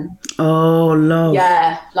 Oh, love.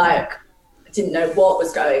 Yeah, like I didn't know what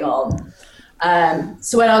was going on.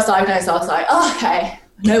 So when I was diagnosed, I was like, oh, okay, I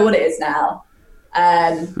know what it is now.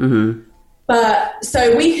 But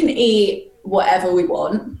so we can eat whatever we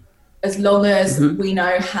want as long as we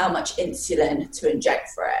know how much insulin to inject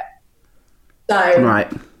for it. So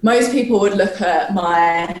most people would look at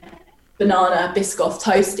my banana Biscoff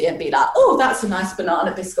toasty and be like, oh, that's a nice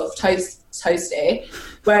banana Biscoff toasty.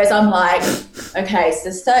 Whereas I'm like, okay, so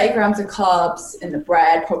there's 30 grams of carbs in the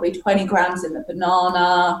bread, probably 20 grams in the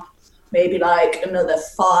banana. maybe like another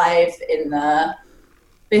 5 in the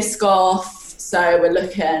Biscoff. So we're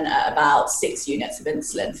looking at about 6 units of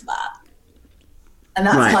insulin for that. And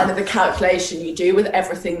that's kind of the calculation you do with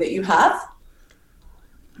everything that you have.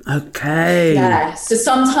 Okay. Yeah. So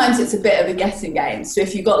sometimes it's a bit of a guessing game. So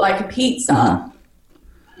if you've got like a pizza,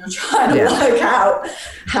 you're trying to work out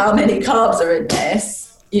how many carbs are in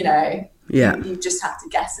this, you know, you just have to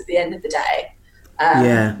guess at the end of the day,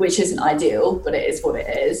 which isn't ideal, but it is what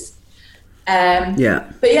it is.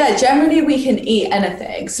 But yeah, generally we can eat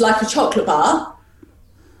anything. So like a chocolate bar,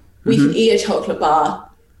 we can eat a chocolate bar.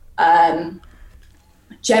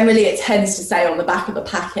 Generally it tends to say on the back of the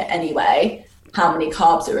packet anyway how many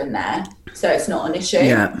carbs are in there, so it's not an issue.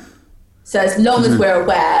 So as long as we're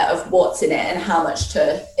aware of what's in it and how much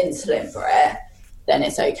to insulin for it, then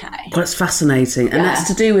it's okay. Well, that's fascinating. And that's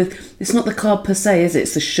to do with, it's not the carb per se, is it?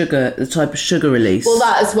 It's the sugar, the type of sugar release. Well,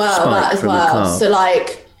 that as well. So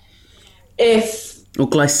like or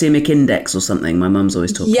glycemic index or something, my mum's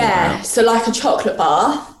always talking about. Yeah, so like a chocolate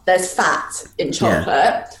bar, there's fat in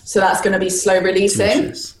chocolate, so that's going to be slow releasing.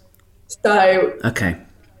 Delicious. So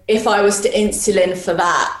if I was to insulin for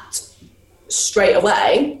that straight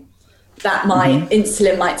away, that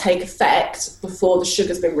insulin might take effect before the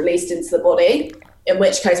sugar's been released into the body, in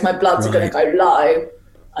which case my bloods are going to go low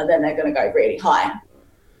and then they're going to go really high.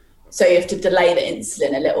 So you have to delay the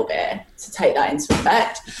insulin a little bit to take that into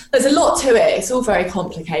effect. There's a lot to it. It's all very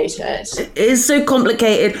complicated. It is so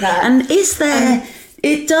complicated. Yeah. And is there,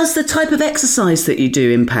 does the type of exercise that you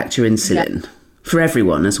do impact your insulin for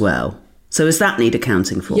everyone as well? So does that need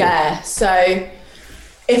accounting for? Yeah. So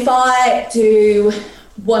if I do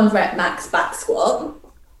 1 rep max back squat,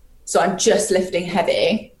 so I'm just lifting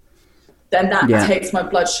heavy, then that takes my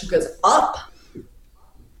blood sugars up,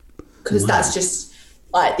 because that's just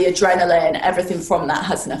like the adrenaline, everything from that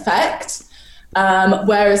has an effect.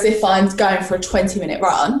 Whereas if I'm going for a 20-minute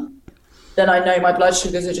run, then I know my blood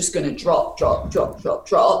sugars are just going to drop,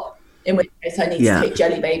 in which case I need to take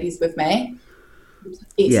jelly babies with me.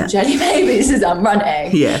 Eat some jelly babies as I'm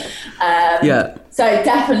running. So it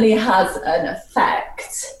definitely has an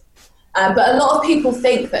effect. But a lot of people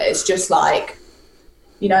think that it's just like,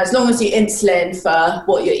 you know, as long as you insulin for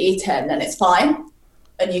what you're eating, then it's fine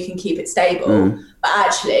and you can keep it stable. But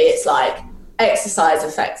actually it's like exercise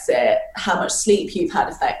affects it, how much sleep you've had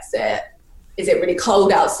affects it. Is it really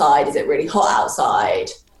cold outside? Is it really hot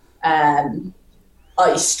outside? Are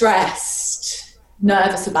you stressed,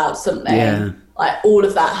 nervous about something? Like all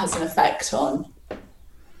of that has an effect on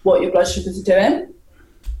what your blood sugars are doing.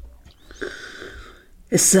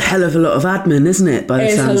 It's a hell of a lot of admin, isn't it? By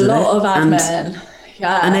the sounds of it. It's a lot of admin.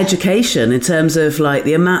 And education in terms of like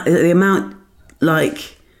the amount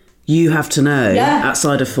like you have to know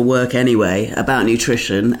outside of for work anyway about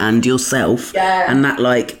nutrition and yourself and that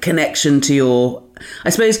like connection to your, I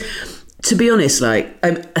suppose, to be honest, like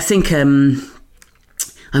I think I'm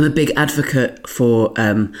a big advocate for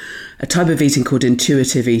a type of eating called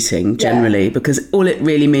intuitive eating generally, because all it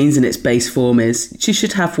really means in its base form is you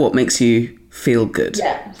should have what makes you feel good,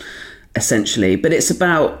 essentially. But it's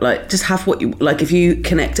about like just have what you like. If you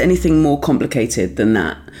connect anything more complicated than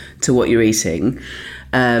that to what you're eating,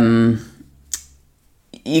 you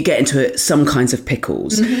get into some kinds of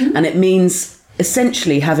pickles, and it means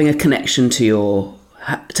essentially having a connection to your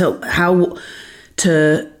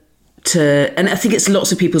and I think it's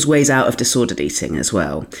lots of people's ways out of disordered eating as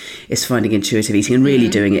well, is finding intuitive eating and really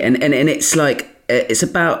doing it. And it's like, it's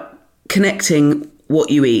about connecting what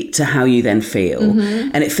you eat to how you then feel.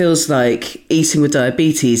 And it feels like eating with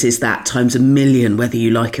diabetes is that times a million, whether you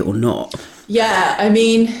like it or not. Yeah, I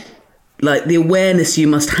mean, like the awareness you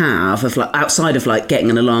must have of like outside of like getting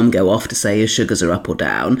an alarm go off to say your sugars are up or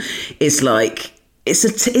down, is like, it's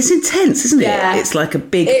intense, isn't it? It's like a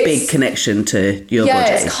big connection to your body.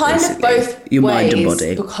 Yeah, it's kind of both your ways, mind and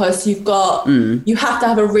body, because you've got you have to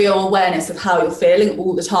have a real awareness of how you're feeling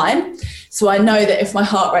all the time. So I know that if my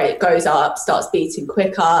heart rate goes up, starts beating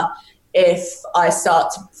quicker, if I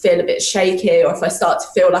start to feel a bit shaky, or if I start to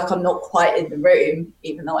feel like I'm not quite in the room,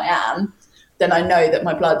 even though I am, then I know that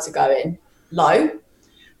my bloods are going low.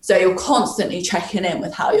 So you're constantly checking in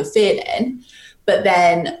with how you're feeling. But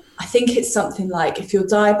then I think it's something like if you're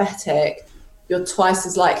diabetic, you're twice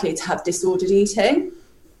as likely to have disordered eating,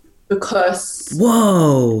 because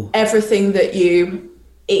everything that you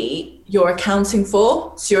eat, you're accounting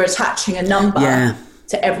for. So you're attaching a number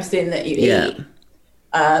to everything that you eat,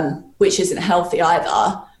 which isn't healthy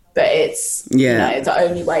either. But it's you know, the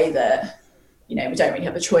only way that, you know, we don't really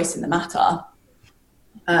have a choice in the matter.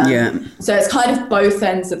 So it's kind of both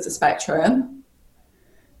ends of the spectrum.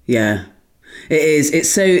 Yeah. It is. It's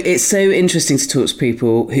so interesting to talk to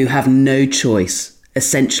people who have no choice,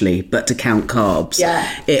 essentially, but to count carbs. Yeah.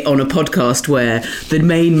 On a podcast where the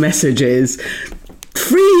main message is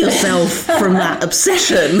free yourself from that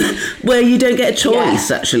obsession, where you don't get a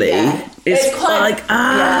choice. Actually, it's quite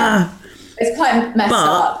it's quite messed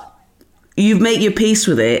up. You make your peace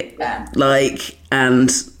with it, and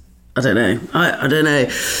I don't know. I don't know.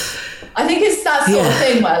 I think it's that sort of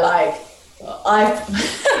thing where, like,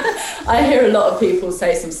 I hear a lot of people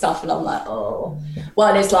say some stuff and I'm like,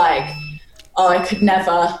 one is like, I could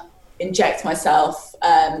never inject myself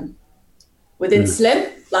with insulin.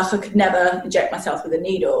 Like, I could never inject myself with a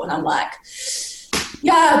needle. And I'm like,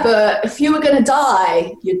 yeah, but if you were going to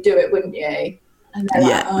die, you'd do it, wouldn't you? And they're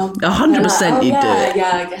like, 100% you'd do it.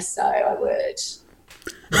 Yeah, I guess so, I would.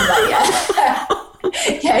 I'm like,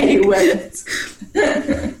 yeah, you would.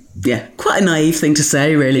 Yeah, quite a naive thing to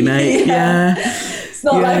say, really, mate. Yeah. It's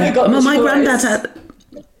not like we got my granddad had...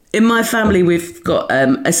 In my family, we've got...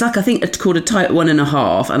 it's like, I think it's called a type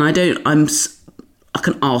 1.5, and I'm like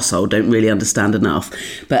an arsehole, don't really understand enough.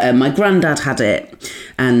 But my granddad had it,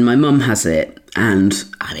 and my mum has it, and,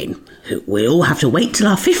 I mean... We all have to wait till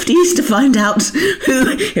our 50s to find out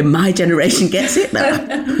who in my generation gets it.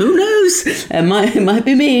 Who knows? It might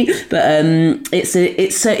be me. But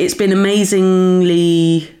it's been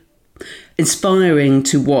amazingly inspiring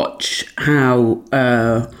to watch how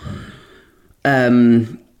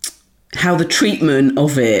the treatment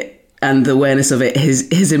of it and the awareness of it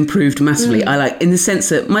has improved massively. I like, in the sense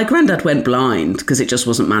that my granddad went blind because it just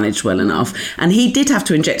wasn't managed well enough, and he did have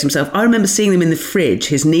to inject himself. I remember seeing them in the fridge.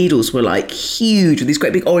 His needles were like huge with these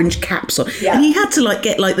great big orange caps on, and he had to like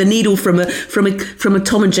get like the needle from a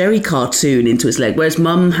Tom and Jerry cartoon into his leg, whereas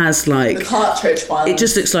Mum has like the cartridge one. It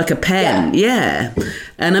just looks like a pen. Yeah.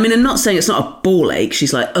 And I mean, I'm not saying it's not a ball ache.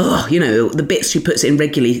 She's like, the bits she puts in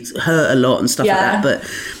regularly hurt a lot and stuff like that. But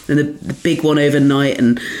then the big one overnight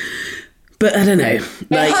But I don't know,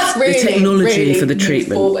 like, it has really, the technology for the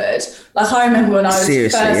treatment. Forward. Like, I remember when I was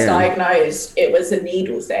first diagnosed, it was a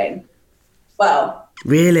needle thing. Well,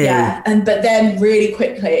 really, but then really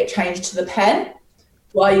quickly it changed to the pen.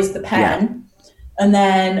 Well, I used the pen, and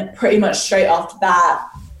then pretty much straight after that,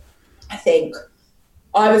 I think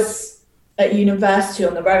I was at university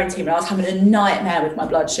on the rowing team, and I was having a nightmare with my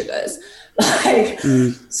blood sugars.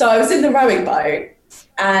 So I was in the rowing boat.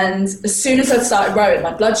 And as soon as I started rowing,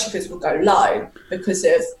 my blood sugars would go low because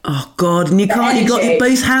of... Oh, God. And you got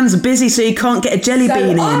both hands are busy, so you can't get a jelly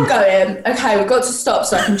bean in. I'm going, okay, we've got to stop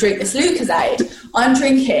so I can drink this Lucozade. I'm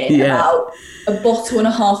drinking about a bottle and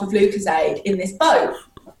a half of Lucozade in this boat.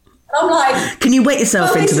 And I'm like... Can you wet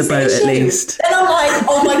yourself into the boat at least? Then I'm like,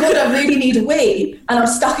 oh, my God, I really need a wee. And I'm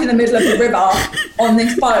stuck in the middle of the river on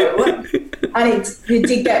this boat. And it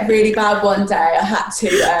did get really bad one day. I had to...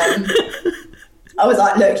 I was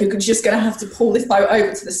like, look, you're just going to have to pull this boat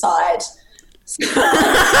over to the side. They were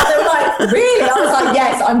like, really? I was like,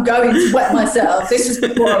 yes, I'm going to wet myself. This was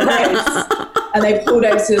before a race. And they pulled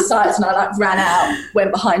over to the side, and I like ran out,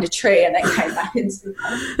 went behind a tree, and then came back into the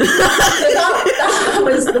boat. So that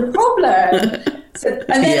was the problem.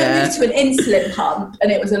 And then I moved to an insulin pump,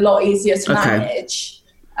 and it was a lot easier to manage,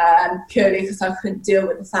 purely because I couldn't deal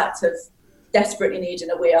with the fact of desperately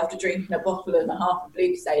needing a wee after drinking a bottle and a half of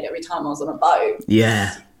Lucozade every time I was on a boat.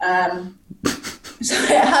 Yeah. So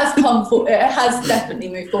it has definitely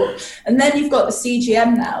moved forward. And then you've got the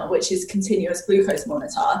CGM now, which is continuous glucose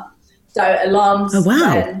monitor. So it alarms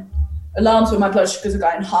when my blood sugars are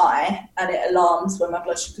going high, and it alarms when my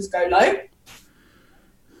blood sugars go low.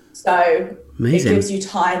 So it gives you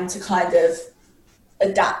time to kind of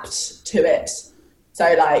adapt to it.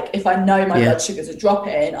 So, like, if I know my blood sugars are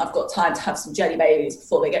dropping, I've got time to have some jelly babies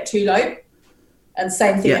before they get too low. And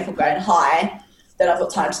same thing if I'm going high, then I've got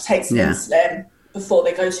time to take some insulin before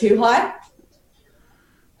they go too high.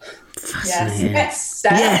 Fascinating. Next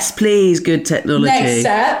step. Yes, please, good technology. Next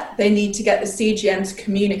step, they need to get the CGM to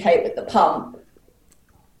communicate with the pump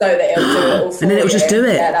so that it'll do it all for you. And then it'll just do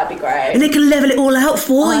it. Yeah, that'd be great. And it can level it all out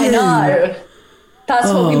for you. I know.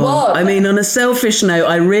 That's what we want. I mean, on a selfish note,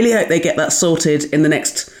 I really hope they get that sorted in the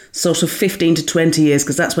next sort of 15 to 20 years,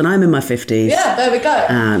 because that's when I'm in my 50s. Yeah, there we go.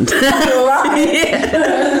 And all right.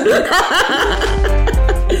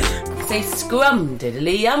 Say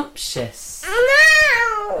scrumdiddly-umptious.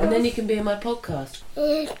 And then you can be in my podcast.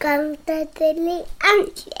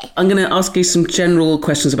 I'm going to ask you some general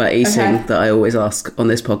questions about eating that I always ask on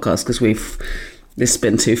this podcast, because this has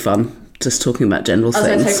been too fun. Just talking about general things.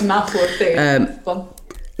 I was going to take a mouthful of food.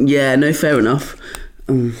 Yeah, no, fair enough.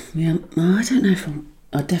 I don't know if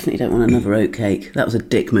I definitely don't want another oatcake. That was a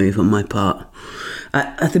dick move on my part.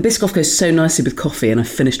 The Biscoff goes so nicely with coffee, and I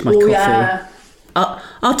finished my coffee. Yeah.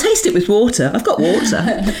 I'll taste it with water. I've got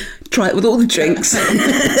water. Try it with all the drinks.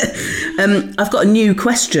 I've got a new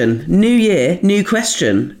question. New year, new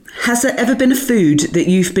question. Has there ever been a food that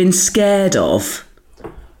you've been scared of?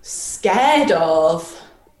 Scared of?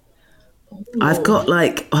 Ooh. I've got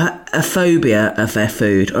like a phobia of a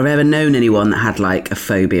food. Or I've ever known anyone that had like a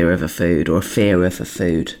phobia of a food or a fear of a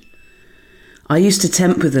food. I used to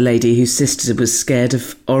temp with a lady whose sister was scared of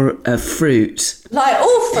fruit. Like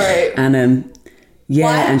all fruit? And yeah,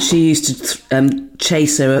 what? And she used to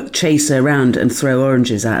chase her around and throw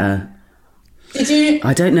oranges at her. Did you?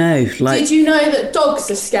 I don't know. Like, did you know that dogs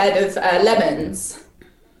are scared of lemons?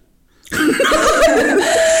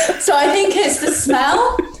 So I think it's the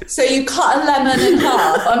smell. So you cut a lemon in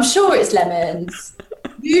half. I'm sure it's lemons.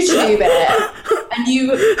 YouTube it, and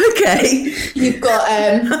you've got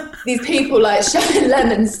these people like showing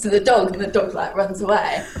lemons to the dog, and the dog like runs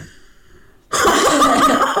away.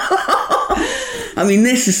 I mean,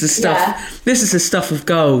 this is the stuff. Yeah. This is the stuff of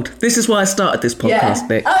gold. This is why I started this podcast,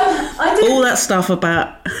 Vic. All that stuff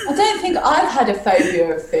about. I don't think I've had a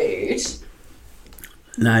phobia of food.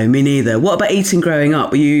 No, me neither. What about eating growing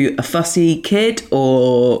up? Were you a fussy kid,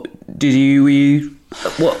 or were you?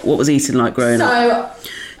 What was eating like growing up?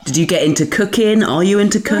 Did you get into cooking? Are you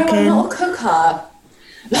into cooking? No, I'm not a cooker.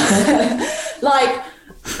 Like,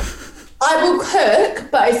 I will cook,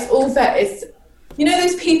 but it's all it's. You know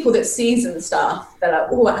those people that season stuff? They're like,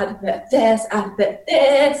 oh, I had a bit of this, I had a bit of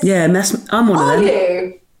this. Yeah, I'm one of them. Are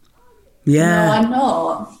you? Yeah. No, I'm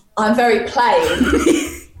not. I'm very plain.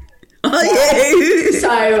 Are you?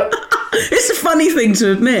 So it's a funny thing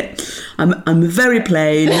to admit. I'm very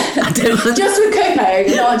plain. I don't just with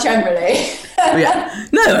cooking, not generally. Yeah.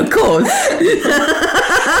 No, of course.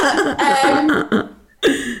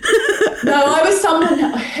 No, I was someone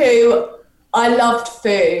who I loved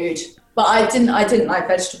food, but I didn't like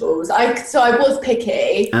vegetables. So I was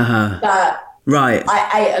picky. But right.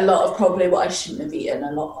 I ate a lot of probably what I shouldn't have eaten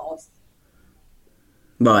a lot of.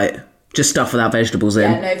 Right. Just stuff without vegetables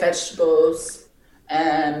in. Yeah, no vegetables.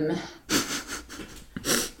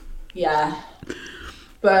 Yeah.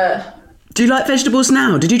 But do you like vegetables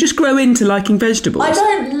now? Did you just grow into liking vegetables? I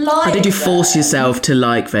don't like Or did you force yourself to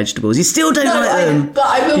like vegetables? You still don't like them. But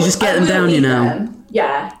I will. You just get them down, you know. Them.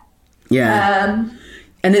 Yeah. Yeah.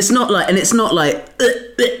 And it's not like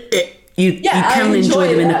you can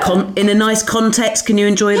enjoy them in a nice context. Can you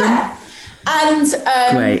enjoy them? And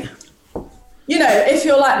great. You know, if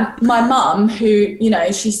you're like my mum, who, you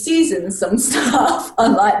know, she seasons some stuff,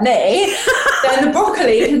 unlike me, then the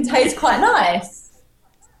broccoli can taste quite nice.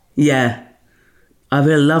 Yeah. I was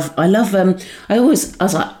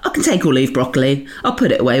like, I can take or leave broccoli. I'll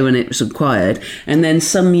put it away when it was required. And then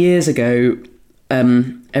some years ago,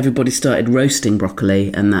 everybody started roasting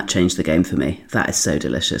broccoli, and that changed the game for me. That is so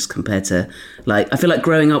delicious compared to, like, I feel like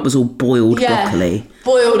growing up was all boiled broccoli.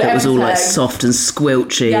 Boiled It was everything. all like soft and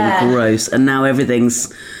squelchy and gross, and now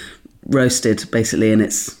everything's roasted basically, and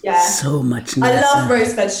it's so much nicer. I love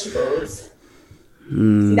roast vegetables.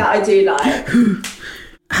 That I do like.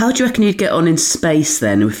 How do you reckon you'd get on in space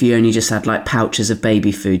then if you only just had like pouches of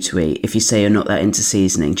baby food to eat, if you say you're not that into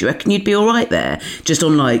seasoning? Do you reckon you'd be all right there? Just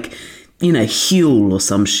on like, you know, Huel or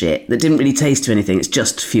some shit that didn't really taste to anything, it's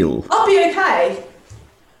just fuel. I'll be okay.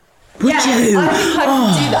 Would you? I think I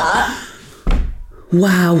could do that.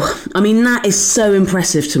 Wow. I mean, that is so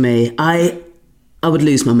impressive to me. I would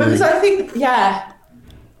lose my mind. Because I think,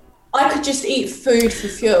 I could just eat food for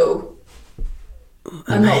fuel.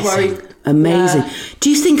 I'm not worried. Amazing. Yeah.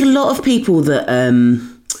 Do you think a lot of people that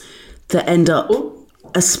end up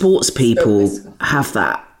as sports people have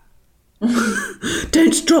that?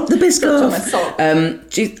 Don't drop the biscuit.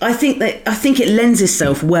 I think it lends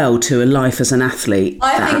itself well to a life as an athlete.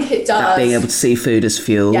 I think it does. That being able to see food as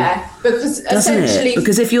fuel. Yeah, because doesn't essentially,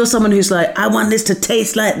 because if you're someone who's like, I want this to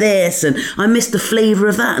taste like this, and I miss the flavour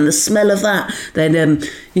of that and the smell of that, then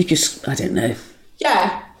you just, I don't know.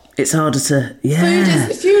 Yeah. It's harder to,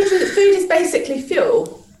 Food is basically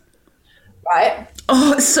fuel, right?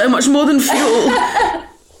 Oh, it's so much more than fuel.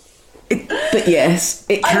 But yes,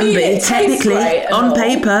 it can be technically on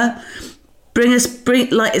paper. Bring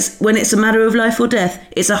like when it's a matter of life or death,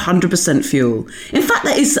 it's 100% fuel. In fact,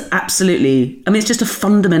 that is absolutely. I mean, it's just a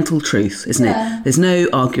fundamental truth, isn't it? There's no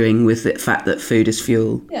arguing with the fact that food is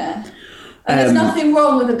fuel. Yeah, and there's nothing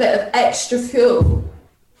wrong with a bit of extra fuel.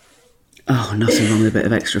 Oh, nothing wrong with a bit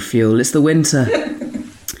of extra fuel. It's the winter.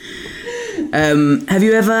 Have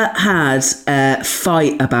you ever had a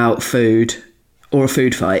fight about food or a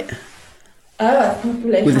food fight? Oh, I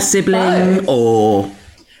probably with a sibling both. or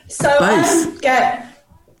So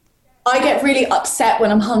I get really upset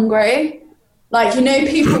when I'm hungry. Like, you know,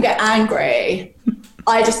 people get angry.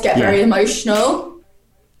 I just get very emotional.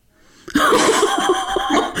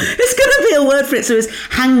 It's going to be a word for it. So it's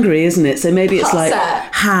hangry, isn't it? So maybe it's upset.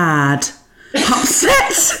 Like had.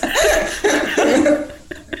 Upset.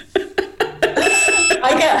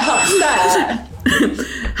 I get upset.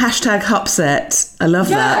 Hashtag upset. I love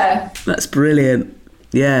that. That's brilliant.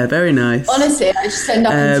 Yeah, very nice. Honestly, I just end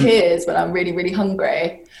up in tears when I'm really, really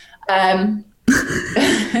hungry. I'd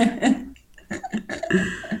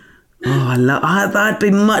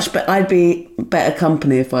be better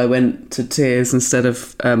company if I went to tears instead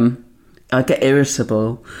of. I get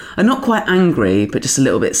irritable. I'm not quite angry, but just a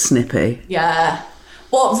little bit snippy. Yeah.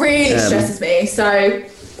 What really stresses me. So,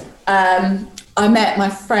 I met my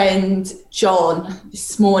friend John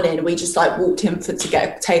this morning. We just like walked in to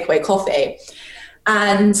get takeaway coffee,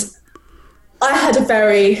 and I had a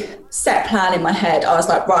very set plan in my head. I was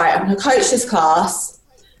like, right, I'm going to coach this class,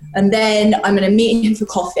 and then I'm going to meet him for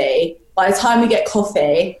coffee. By the time we get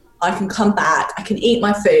coffee, I can come back, I can eat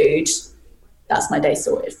my food. That's my day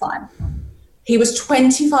sorted, fine. He was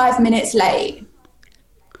 25 minutes late,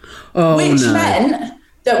 which meant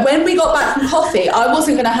that when we got back from coffee, I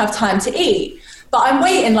wasn't going to have time to eat. But I'm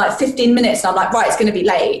waiting like 15 minutes and I'm like, right, it's going to be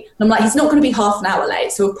late. And I'm like, he's not going to be half an hour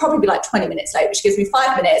late. So we'll probably be like 20 minutes late, which gives me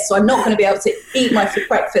 5 minutes. So I'm not going to be able to eat my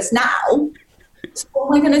breakfast now. So what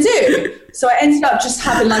am I going to do? So I ended up just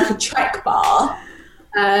having like a Trek bar.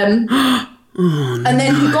 And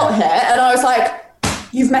then he got here and I was like,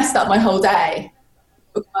 you've messed up my whole day.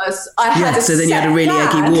 Because I had a so then you had a really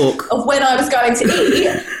eggy walk of when I was going to eat,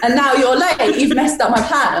 and now you're late. You've messed up my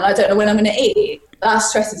plan, and I don't know when I'm going to eat. That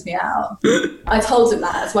stresses me out. I told him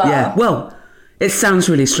that as well. Yeah, well, it sounds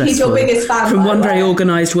really stressful. He's your biggest fan. From one very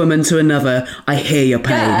organised woman to another, I hear your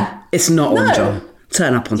pain. Yeah. It's not on, John.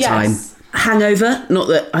 Turn up on time. Hangover, not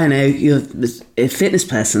that I know you're a fitness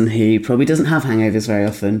person who probably doesn't have hangovers very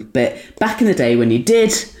often, but back in the day when you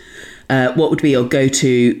did, what would be your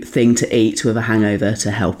go-to thing to eat with a hangover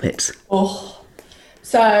to help it? Oh,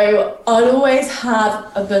 so I'd always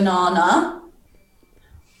have a banana.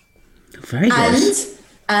 Very good.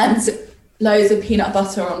 And loads of peanut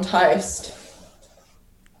butter on toast.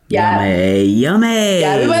 Yeah. Yummy.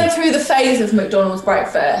 Yeah, we went through the phase of McDonald's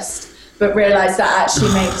breakfast, but realised that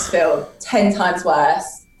actually makes us feel 10 times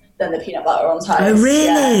worse than the peanut butter on toast. Oh,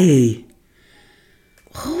 really? Yeah.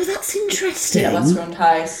 Oh, that's interesting. Peanut butter on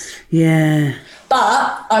toast. Yeah.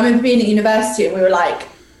 But I remember being at university and we were like,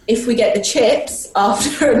 if we get the chips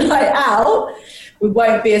after a night out, we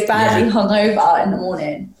won't be as badly hungover in the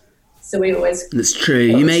morning. So we always. That's true.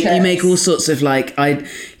 You make all sorts of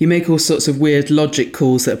you make all sorts of weird logic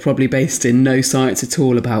calls that are probably based in no science at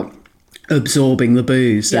all about absorbing the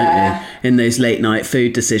booze, don't you? In those late night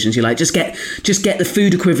food decisions, you're like, just get the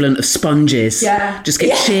food equivalent of sponges. Yeah. Just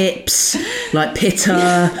get chips, like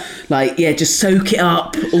pitta, just soak it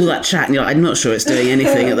up, all that chat. And you're like, I'm not sure it's doing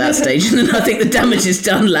anything at that stage. And then I think the damage is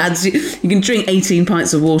done, lads. You can drink 18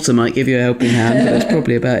 pints of water, might give you a helping hand, but that's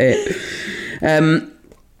probably about it.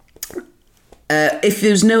 If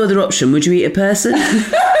there was no other option, would you eat a person?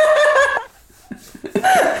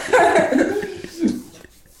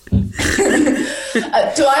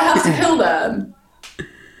 Do I have to kill them?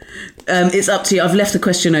 It's up to you. I've left the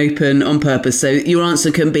question open on purpose, so your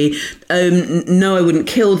answer can be, no, I wouldn't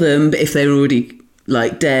kill them, but if they were already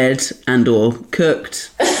dead and or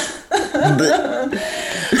cooked.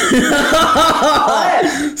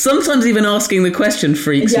 Sometimes even asking the question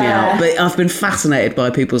freaks me out, but I've been fascinated by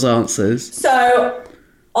people's answers. So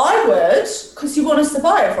I would, because you want to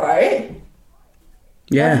survive, right?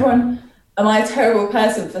 Yeah. Am I a terrible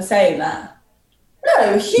person for saying that?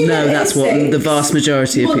 No, No, that's what the vast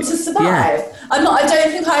majority of people want to survive. Yeah. I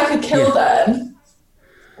don't think I could kill them.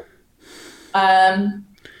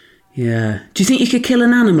 Yeah. Do you think you could kill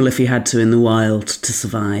an animal if you had to in the wild to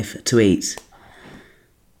survive, to eat?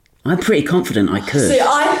 I'm pretty confident I could.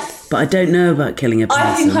 But I don't know about killing a person.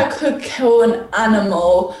 I think I could kill an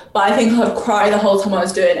animal, but I think I'd cry the whole time I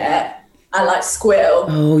was doing it and squeal.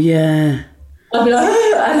 Oh, yeah. I'd be like,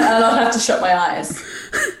 and I'd have to shut my eyes.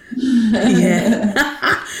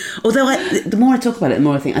 Yeah. Although the more I talk about it, the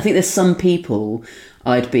more I think there's some people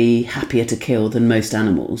I'd be happier to kill than most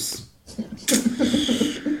animals.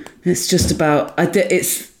 It's just about oh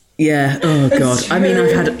god. I mean,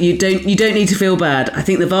 you don't need to feel bad. I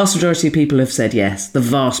think the vast majority of people have said yes. The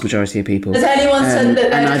vast majority of people. Has anyone said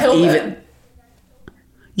that they'd kill them?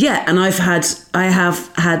 Yeah, and I have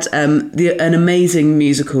had an amazing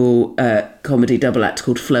musical comedy double act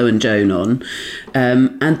called Flo and Joan on,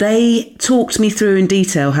 and they talked me through in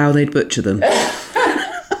detail how they'd butcher them.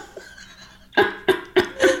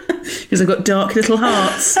 Because I've got dark little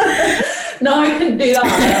hearts. No, I couldn't do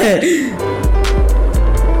that.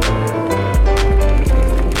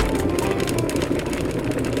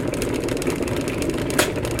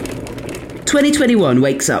 2021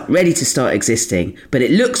 wakes up ready to start existing, but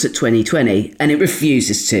it looks at 2020 and it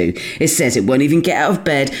refuses to. It says it won't even get out of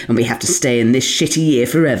bed and we have to stay in this shitty year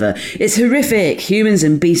forever. It's horrific. Humans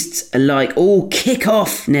and beasts alike all kick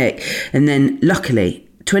off, Nick. And then, luckily,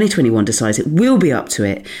 2021 decides it will be up to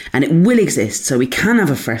it and it will exist so we can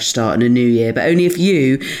have a fresh start and a new year, but only if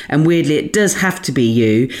you, and weirdly it does have to be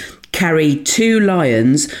you, carry 2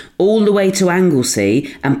 lions all the way to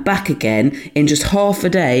Anglesey and back again in just half a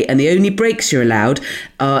day, and the only breaks you're allowed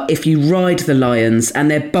are if you ride the lions and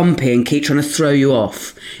they're bumpy and keep trying to throw you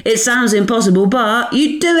off. It sounds impossible, but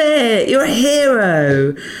you do it! You're a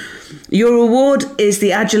hero! Your reward is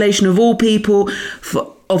the adulation of all people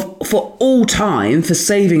for all time for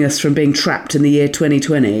saving us from being trapped in the year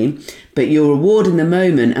 2020, but your reward in the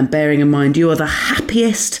moment, and bearing in mind you are the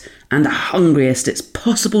happiest and the hungriest it's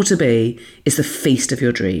possible to be, is the feast of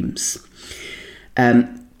your dreams.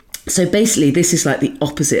 So basically this is like the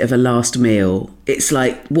opposite of a last meal. It's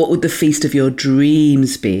like, what would the feast of your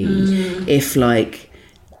dreams be if, like,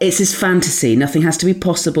 it's this fantasy, nothing has to be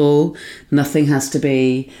possible, nothing has to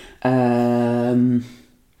be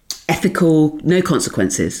ethical, no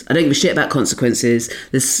consequences. I don't give a shit about consequences.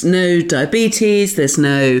 There's no diabetes, there's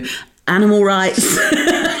no animal rights.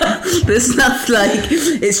 There's nothing, like,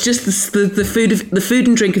 it's just the food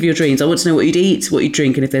and drink of your dreams. I want to know what you'd eat, what you'd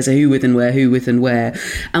drink, and if there's a who with and where.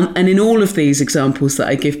 And in all of these examples that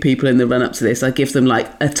I give people in the run up to this, I give them like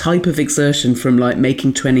a type of exertion from like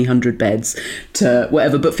making 200 beds to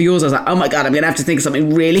whatever. But for yours, I was like, oh my God, I'm going to have to think of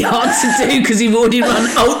something really hard to do because you've already run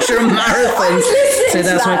ultra marathons. So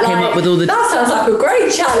that's why I came up with all the... That sounds like a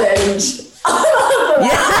great challenge.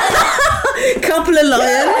 Couple of lions.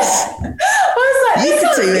 Yeah. I was like, you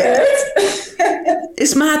could do it.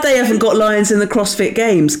 It's mad they haven't got lions in the CrossFit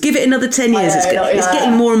Games. Give it another 10 years. It's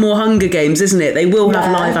getting more and more Hunger Games, isn't it? They will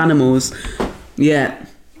have live animals. Yeah.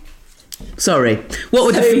 Sorry. What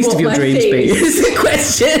would the feast of your dreams be? Is the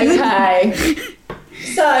question. Okay.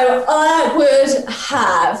 So I would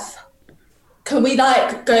have... Can we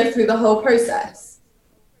like go through the whole process?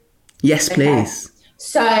 Yes, please. Okay.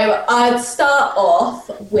 So I'd start off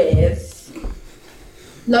with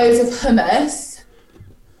loads of hummus.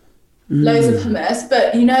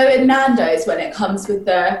 But you know, in Nando's, when it comes with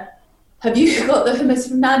the... Have you got the hummus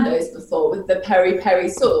from Nando's before with the peri-peri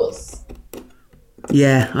sauce?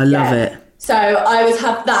 Yeah, I love it. So I would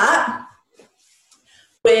have that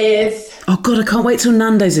with... Oh God, I can't wait till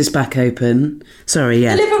Nando's is back open. Sorry,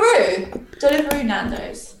 yeah. Deliveroo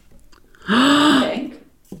Nando's. I think.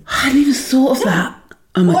 I hadn't even thought of that.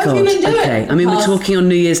 Oh my God. Have you been doing? Okay, I mean, we're talking on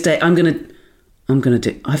New Year's Day. I'm gonna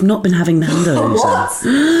do... I've not been having Nando's.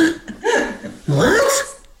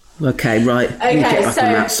 What? Okay, right. Okay, we'll get back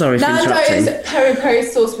on that. Sorry for interrupting. Nando's peri-peri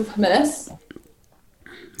sauce with hummus.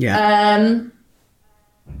 Yeah.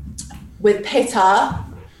 With pita,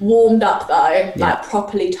 warmed up though, like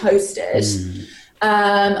properly toasted.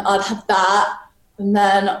 I'd have that, and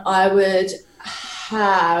then I would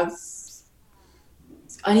have...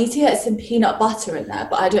 I need to get some peanut butter in there,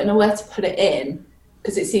 but I don't know where to put it in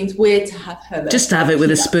because it seems weird to have hummus. Just have it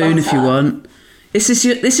with a spoon if you want. This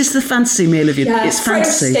is the fantasy meal of your... it's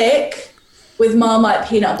fantasy. French stick with Marmite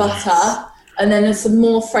peanut butter, and then there's some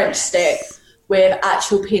more French stick with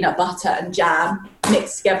actual peanut butter and jam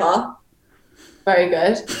mixed together. Very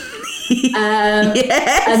good.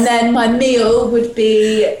 Yes. And then my meal would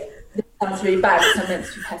be... This sounds really bad because I'm meant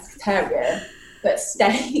to be pescatarian, but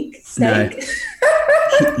steak. No.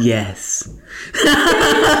 Yes.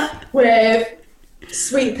 With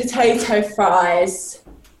sweet potato fries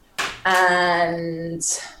and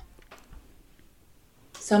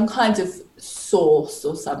some kind of sauce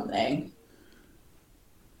or something.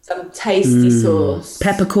 Some tasty sauce.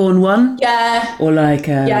 Peppercorn one? Yeah. Or like...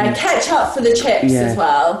 yeah, ketchup for the chips as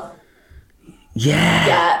well.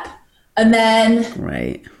 Yeah. Yep. And then...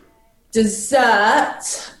 Great.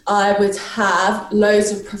 Dessert, I would have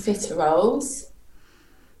loads of profiteroles.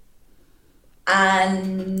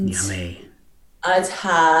 And... Yummy. I'd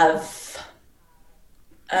have...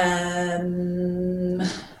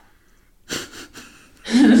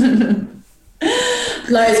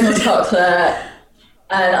 loads more chocolate.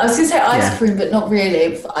 And I was going to say ice cream, but not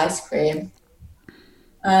really for ice cream.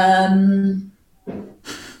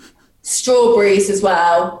 Strawberries as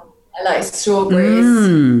well. I like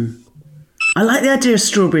strawberries. I like the idea of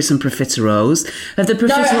strawberries and profiteroles. Have the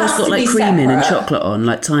profiteroles got like cream in and chocolate on,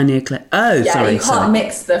 like tiny eclairs? Oh, yeah, sorry. You can't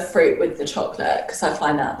mix the fruit with the chocolate because I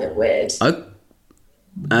find that a bit weird.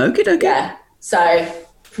 Okay. Yeah. So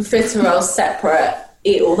profiteroles separate,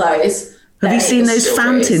 eat all those. Have you seen those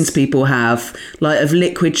fountains people have, like of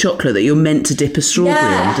liquid chocolate that you're meant to dip a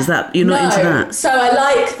strawberry in? Does that, you're not into that? So I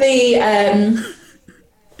like the,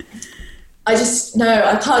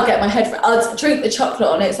 I can't get my head for it. I'd drink the chocolate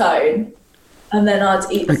on its own and then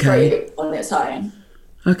I'd eat the fruit on its own.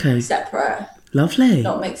 Okay. Separate. Lovely.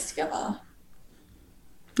 Not mixed together.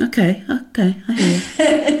 Okay, I hear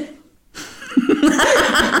you.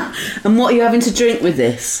 And what are you having to drink with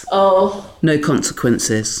this? Oh. No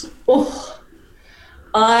consequences. Oh.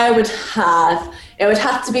 It would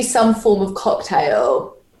have to be some form of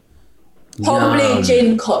cocktail. Probably Yum.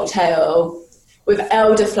 gin cocktail with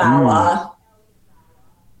elderflower.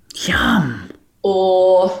 Yum.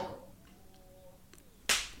 Or,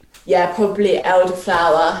 yeah, probably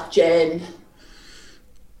elderflower, gin,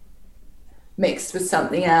 mixed with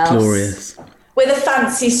something else. Glorious. With a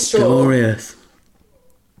fancy straw. Glorious.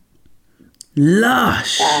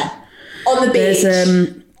 Lush. Yeah. On the beach.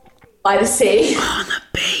 There's, by the sea. On the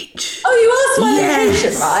beach. Oh, you asked my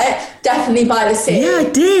location, right? Definitely by the sea. Yeah, I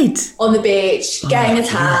did. On the beach, getting a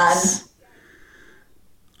tan. Yes.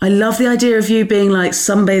 I love the idea of you being like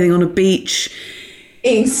sunbathing on a beach.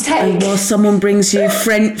 Eating steak. And while someone brings you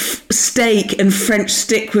French steak and French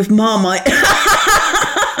stick with Marmite.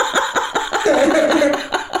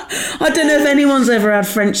 I don't know if anyone's ever had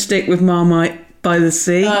French stick with Marmite by the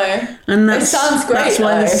sea. No. And it sounds great. That's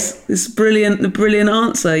why this brilliant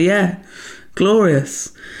answer. Yeah.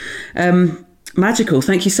 Glorious. Magical.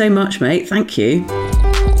 Thank you so much, mate. Thank you.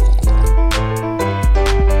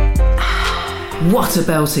 What a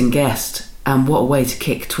belting guest. And what a way to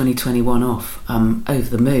kick 2021 off. Over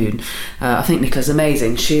the moon. I think Nicola's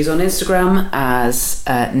amazing. She's on Instagram as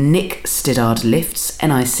Nick Stiddard Lifts,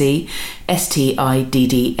 NICSTIDDARD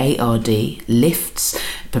Lifts.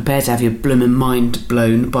 Prepare to have your bloomin' mind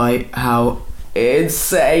blown by how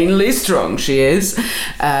insanely strong she is,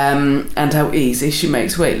 and how easy she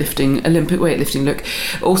makes weightlifting, Olympic weightlifting look.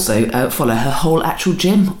 Also, follow her whole actual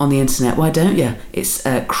gym on the internet. Why don't you? It's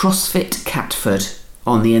CrossFit Catford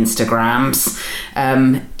on the Instagrams.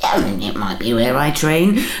 It might be where I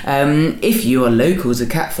train. If you are local to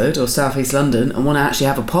Catford or South East London and want to actually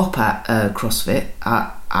have a pop at CrossFit,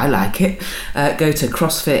 I like it. Go to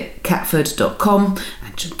crossfitcatford.com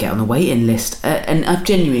and get on the waiting list. And I've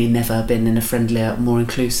genuinely never been in a friendlier, more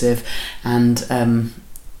inclusive, and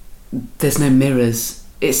there's no mirrors.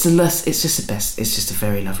 It's just the best. It's just a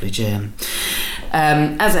very lovely gym.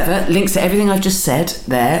 As ever, links to everything I've just said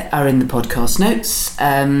there are in the podcast notes.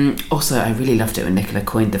 Also, I really loved it when Nicola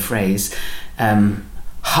coined the phrase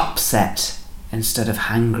 "hupset" instead of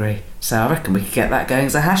hangry. So I reckon we could get that going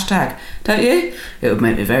as a hashtag, don't you? It would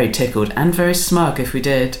make me very tickled and very smug if we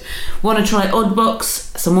did. Want to try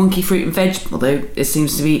Oddbox, some wonky fruit and veg, although there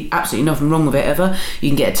seems to be absolutely nothing wrong with it ever. You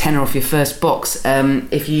can get a tenner off your first box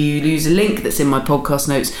if you use a link that's in my podcast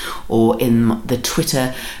notes or in the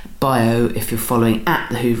Twitter bio. If you're following at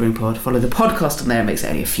the Hoovering Pod, follow the podcast on there. It makes it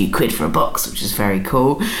only a few quid for a box, which is very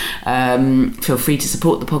cool. Feel free to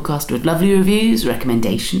support the podcast with lovely reviews,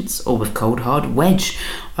 recommendations, or with cold hard wedge,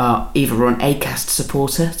 either on Acast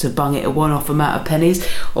supporter to bung it a one-off amount of pennies,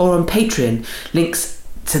 or on Patreon. Links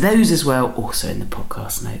to those as well also in the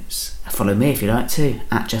podcast notes. Follow me if you like too,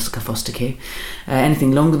 at Jessica Foster Q.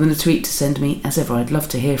 Anything longer than a tweet to send me, as ever, I'd love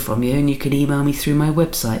to hear from you, and you can email me through my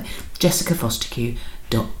website,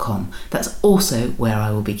 jessicafosterq.com. That's also where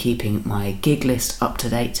I will be keeping my gig list up to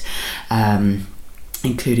date,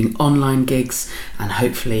 including online gigs, and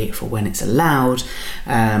hopefully, for when it's allowed,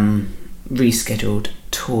 rescheduled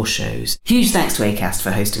tour shows. Huge thanks to Acast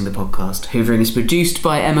for hosting the podcast. Hoovering is produced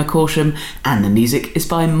by Emma Corsham, and the music is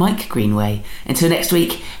by Mike Greenway. Until next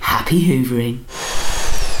week, happy hoovering.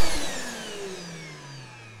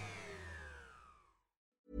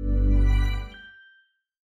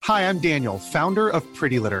 Hi, I'm Daniel, founder of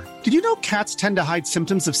Pretty Litter. Did you know cats tend to hide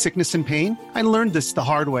symptoms of sickness and pain? I learned this the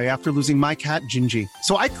hard way after losing my cat, Gingy.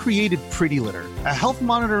 So I created Pretty Litter, a health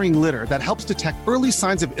monitoring litter that helps detect early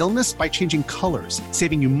signs of illness by changing colors,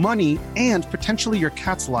 saving you money and potentially your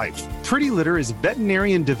cat's life. Pretty Litter is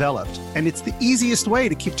veterinarian developed, and it's the easiest way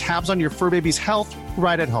to keep tabs on your fur baby's health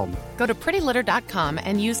right at home. Go to prettylitter.com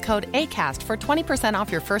and use code ACAST for 20%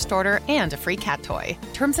 off your first order and a free cat toy.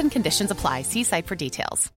 Terms and conditions apply. See site for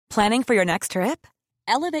details. Planning for your next trip?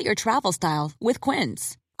 Elevate your travel style with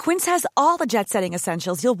Quince. Quince has all the jet-setting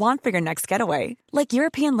essentials you'll want for your next getaway, like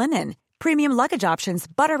European linen, premium luggage options,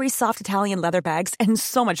 buttery soft Italian leather bags, and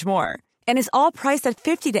so much more. And is all priced at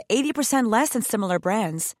 50 to 80% less than similar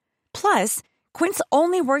brands. Plus, Quince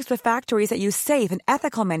only works with factories that use safe and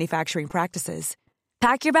ethical manufacturing practices.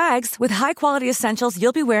 Pack your bags with high-quality essentials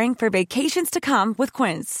you'll be wearing for vacations to come with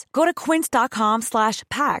Quince. Go to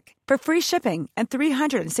quince.com/pack for free shipping and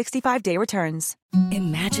 365-day returns.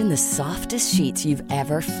 Imagine the softest sheets you've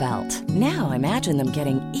ever felt. Now imagine them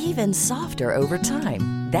getting even softer over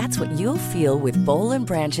time. That's what you'll feel with Boll &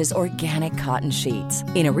 Branch's organic cotton sheets.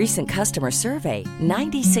 In a recent customer survey,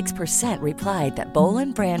 96% replied that Boll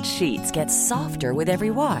 & Branch sheets get softer with every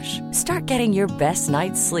wash. Start getting your best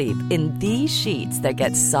night's sleep in these sheets that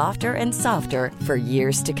get softer and softer for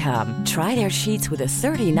years to come. Try their sheets with a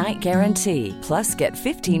 30-night guarantee. Plus, get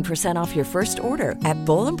 15% off your first order at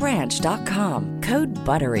bollandbranch.com. Code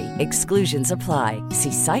BUTTERY. Exclusions apply.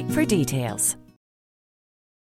 See site for details.